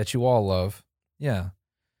we? That you all love? Yeah,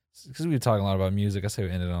 because we were talking a lot about music. I say we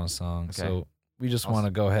end it on a song. Okay. So we just want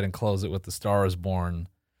to go ahead and close it with the "Star Is Born"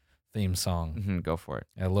 theme song. Mm-hmm, go for it.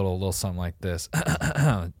 A little something like this.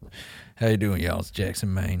 How you doing, y'all? It's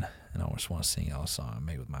Jackson, Maine, and I just want to sing y'all a song I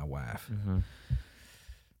made with my wife. Mm-hmm.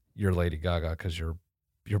 You're Lady Gaga because you're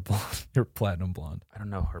blonde. You're platinum blonde. I don't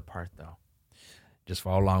know her part though. Just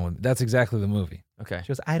follow along with me. That's exactly the movie. Okay. She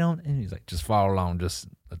goes, I don't, and he's like, just follow along. Just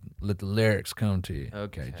let the lyrics come to you.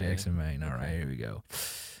 Okay. Jackson, Maine. All right, here we go.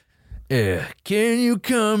 Yeah. Can you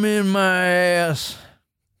come in my ass?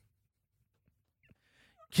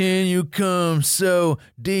 Can you come so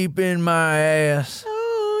deep in my ass?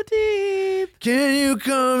 So deep. Can you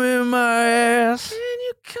come in my ass? Can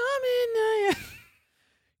you come in my ass?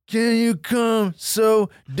 Can you come so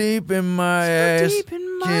deep in my ass? Deep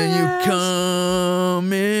in my Can ass. you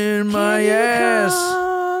come in my ass?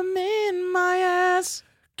 Come in my ass.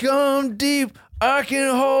 Come deep, I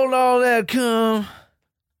can hold all that cum.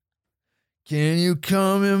 Can you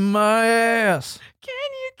come in my ass? Can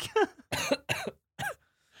you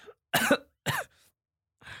come?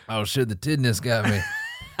 Oh shit, the tidness got me.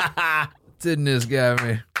 Tidness got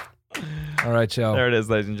me. All right, y'all. There it is,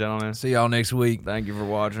 ladies and gentlemen. See y'all next week. Thank you for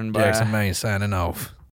watching. Bye. Jackson Maine signing off.